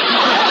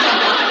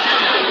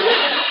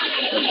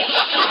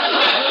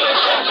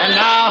 And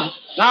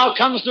now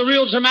comes the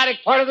real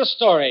dramatic part of the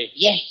story.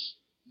 Yes,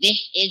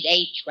 this is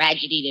a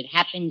tragedy that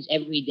happens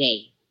every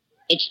day.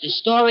 It's the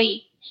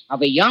story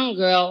of a young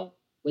girl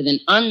with an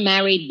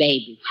unmarried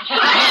baby.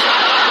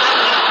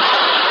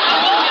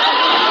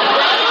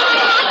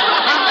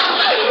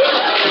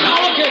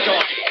 Now, look here,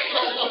 George.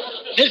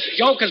 This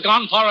joke has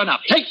gone far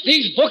enough. Take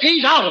these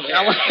bookies out of here.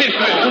 Now, wait a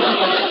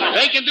minute.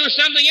 They can do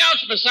something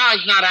else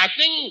besides not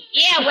acting.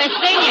 Yeah, we're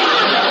singing.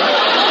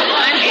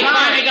 He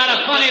finally got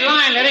a funny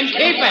line. Let him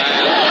keep it.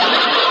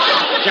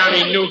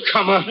 Johnny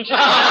Newcomer.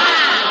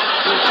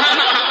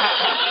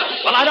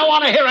 Well, I don't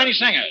want to hear any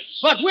singers.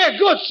 But we're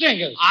good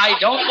singers. I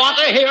don't want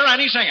to hear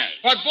any singers.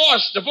 But,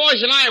 boss, the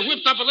boys and I have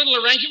whipped up a little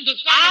arrangement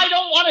that's not... I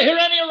don't want to hear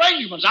any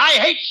arrangements. I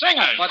hate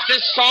singers. But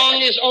this song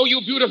is Oh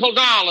You Beautiful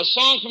Doll, a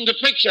song from the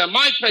picture,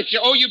 my picture,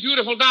 Oh You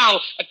Beautiful Doll,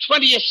 a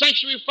 20th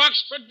Century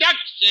Fox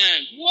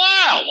production.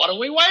 Well, what are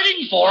we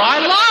waiting for? I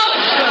love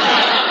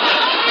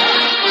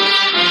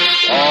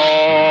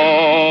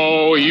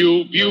Oh,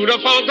 you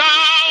beautiful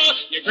doll,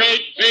 you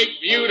great, big,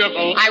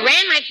 beautiful... I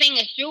ran my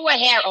fingers through her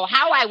hair. Oh,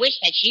 how I wish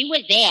that she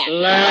was there.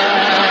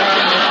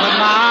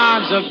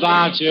 Minds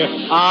about you.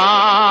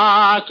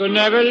 I could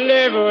never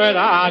live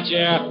without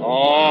you.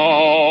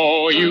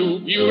 Oh, you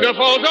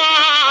beautiful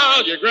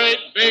doll, you great,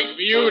 big,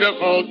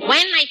 beautiful... When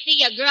I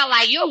see a girl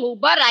like you,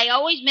 but I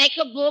always make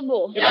a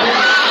boo-boo.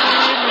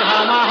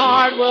 How my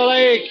heart will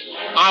ache.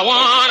 I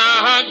want to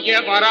hug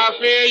you, but I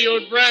fear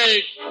you'll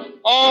break.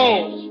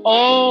 Oh,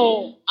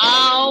 oh,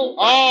 oh,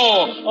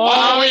 oh,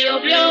 oh, you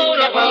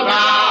beautiful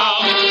doll.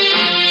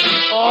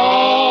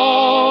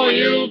 Oh,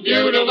 you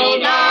beautiful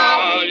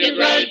doll, you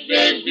great,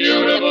 big,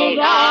 beautiful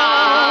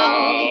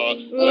doll.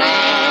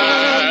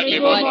 Let me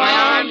put my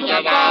arms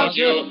about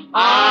you.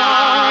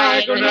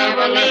 I could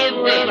never live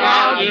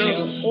without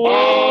you.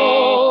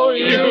 Oh,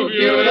 you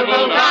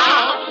beautiful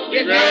doll,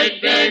 you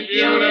great, big,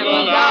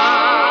 beautiful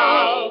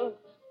doll.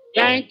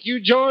 Thank you,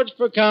 George,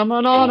 for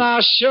coming on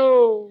our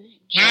show.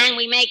 Can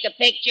we make a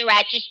picture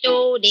at your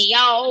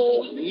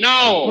studio?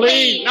 No.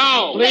 Please.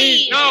 No.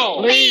 Please.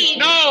 No. Please.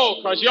 No,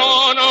 because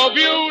you're no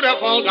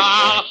beautiful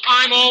doll.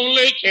 I'm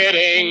only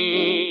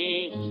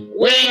kidding.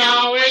 We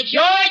know it's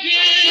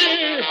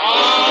Georgie.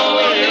 Oh,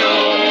 you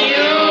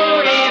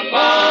beautiful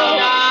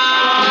doll.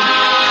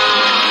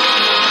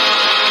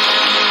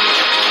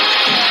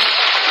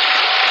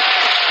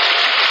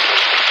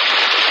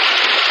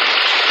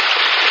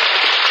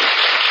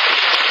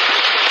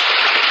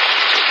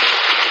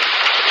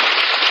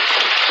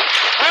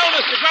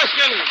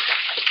 Gruskin,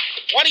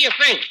 what do you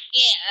think?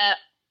 Yeah,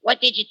 what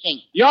did you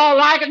think? You all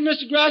like it,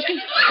 Mr. Gruskin?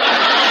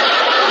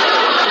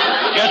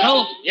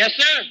 Jessel? Yes,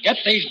 sir? Get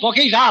these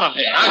bookies out of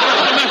here.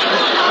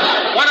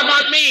 What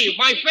about me?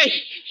 My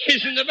fate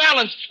is in the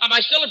balance. Am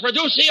I still a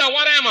producer or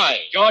what am I?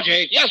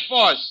 Georgie. Yes,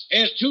 boss.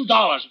 Here's $2.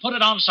 Put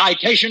it on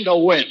citation to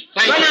win.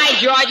 Good night,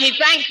 Georgie.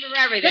 Thanks for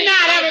everything. Good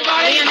night,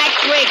 everybody. See you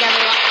next week,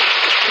 everyone.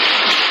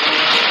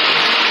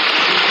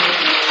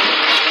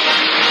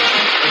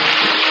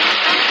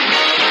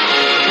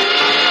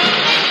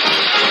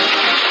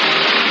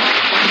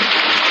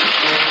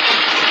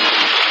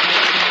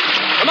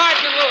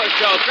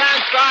 Show,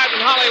 transcribed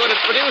in Hollywood,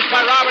 is produced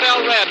by Robert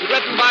L. Red,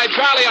 written by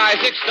Charlie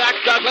Isaacs, Jack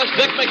Douglas,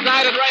 Dick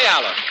McKnight, and Ray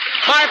Allen.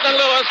 Martin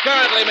Lewis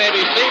currently may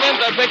be seen in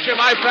the picture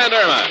My Friend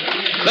Irma.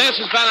 This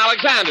is Ben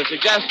Alexander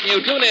suggesting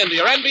you tune in to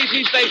your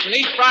NBC station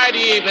each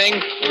Friday evening,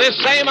 this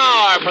same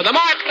hour, for the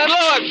Martin and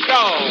Lewis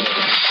Show.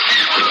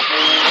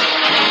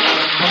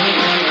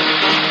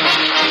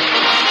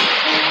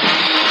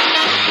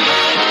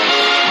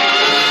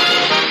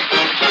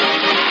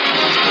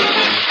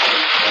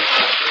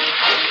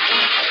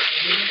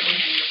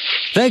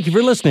 Thank you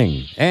for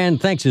listening, and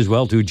thanks as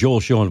well to Joel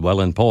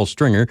Schoenwell and Paul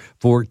Stringer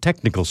for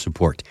technical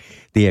support.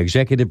 The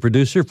executive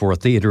producer for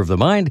Theater of the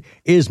Mind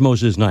is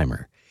Moses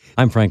Neimer.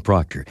 I'm Frank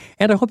Proctor,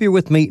 and I hope you're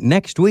with me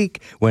next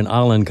week when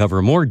I'll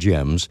uncover more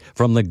gems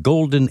from the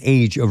golden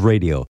age of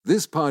radio.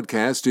 This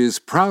podcast is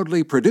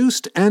proudly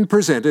produced and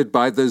presented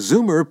by the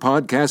Zoomer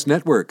Podcast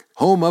Network,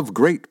 home of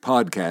great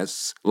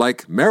podcasts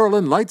like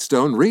Marilyn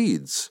Lightstone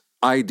Reads,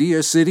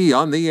 Idea City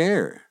on the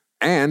Air,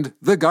 and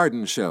The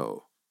Garden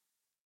Show.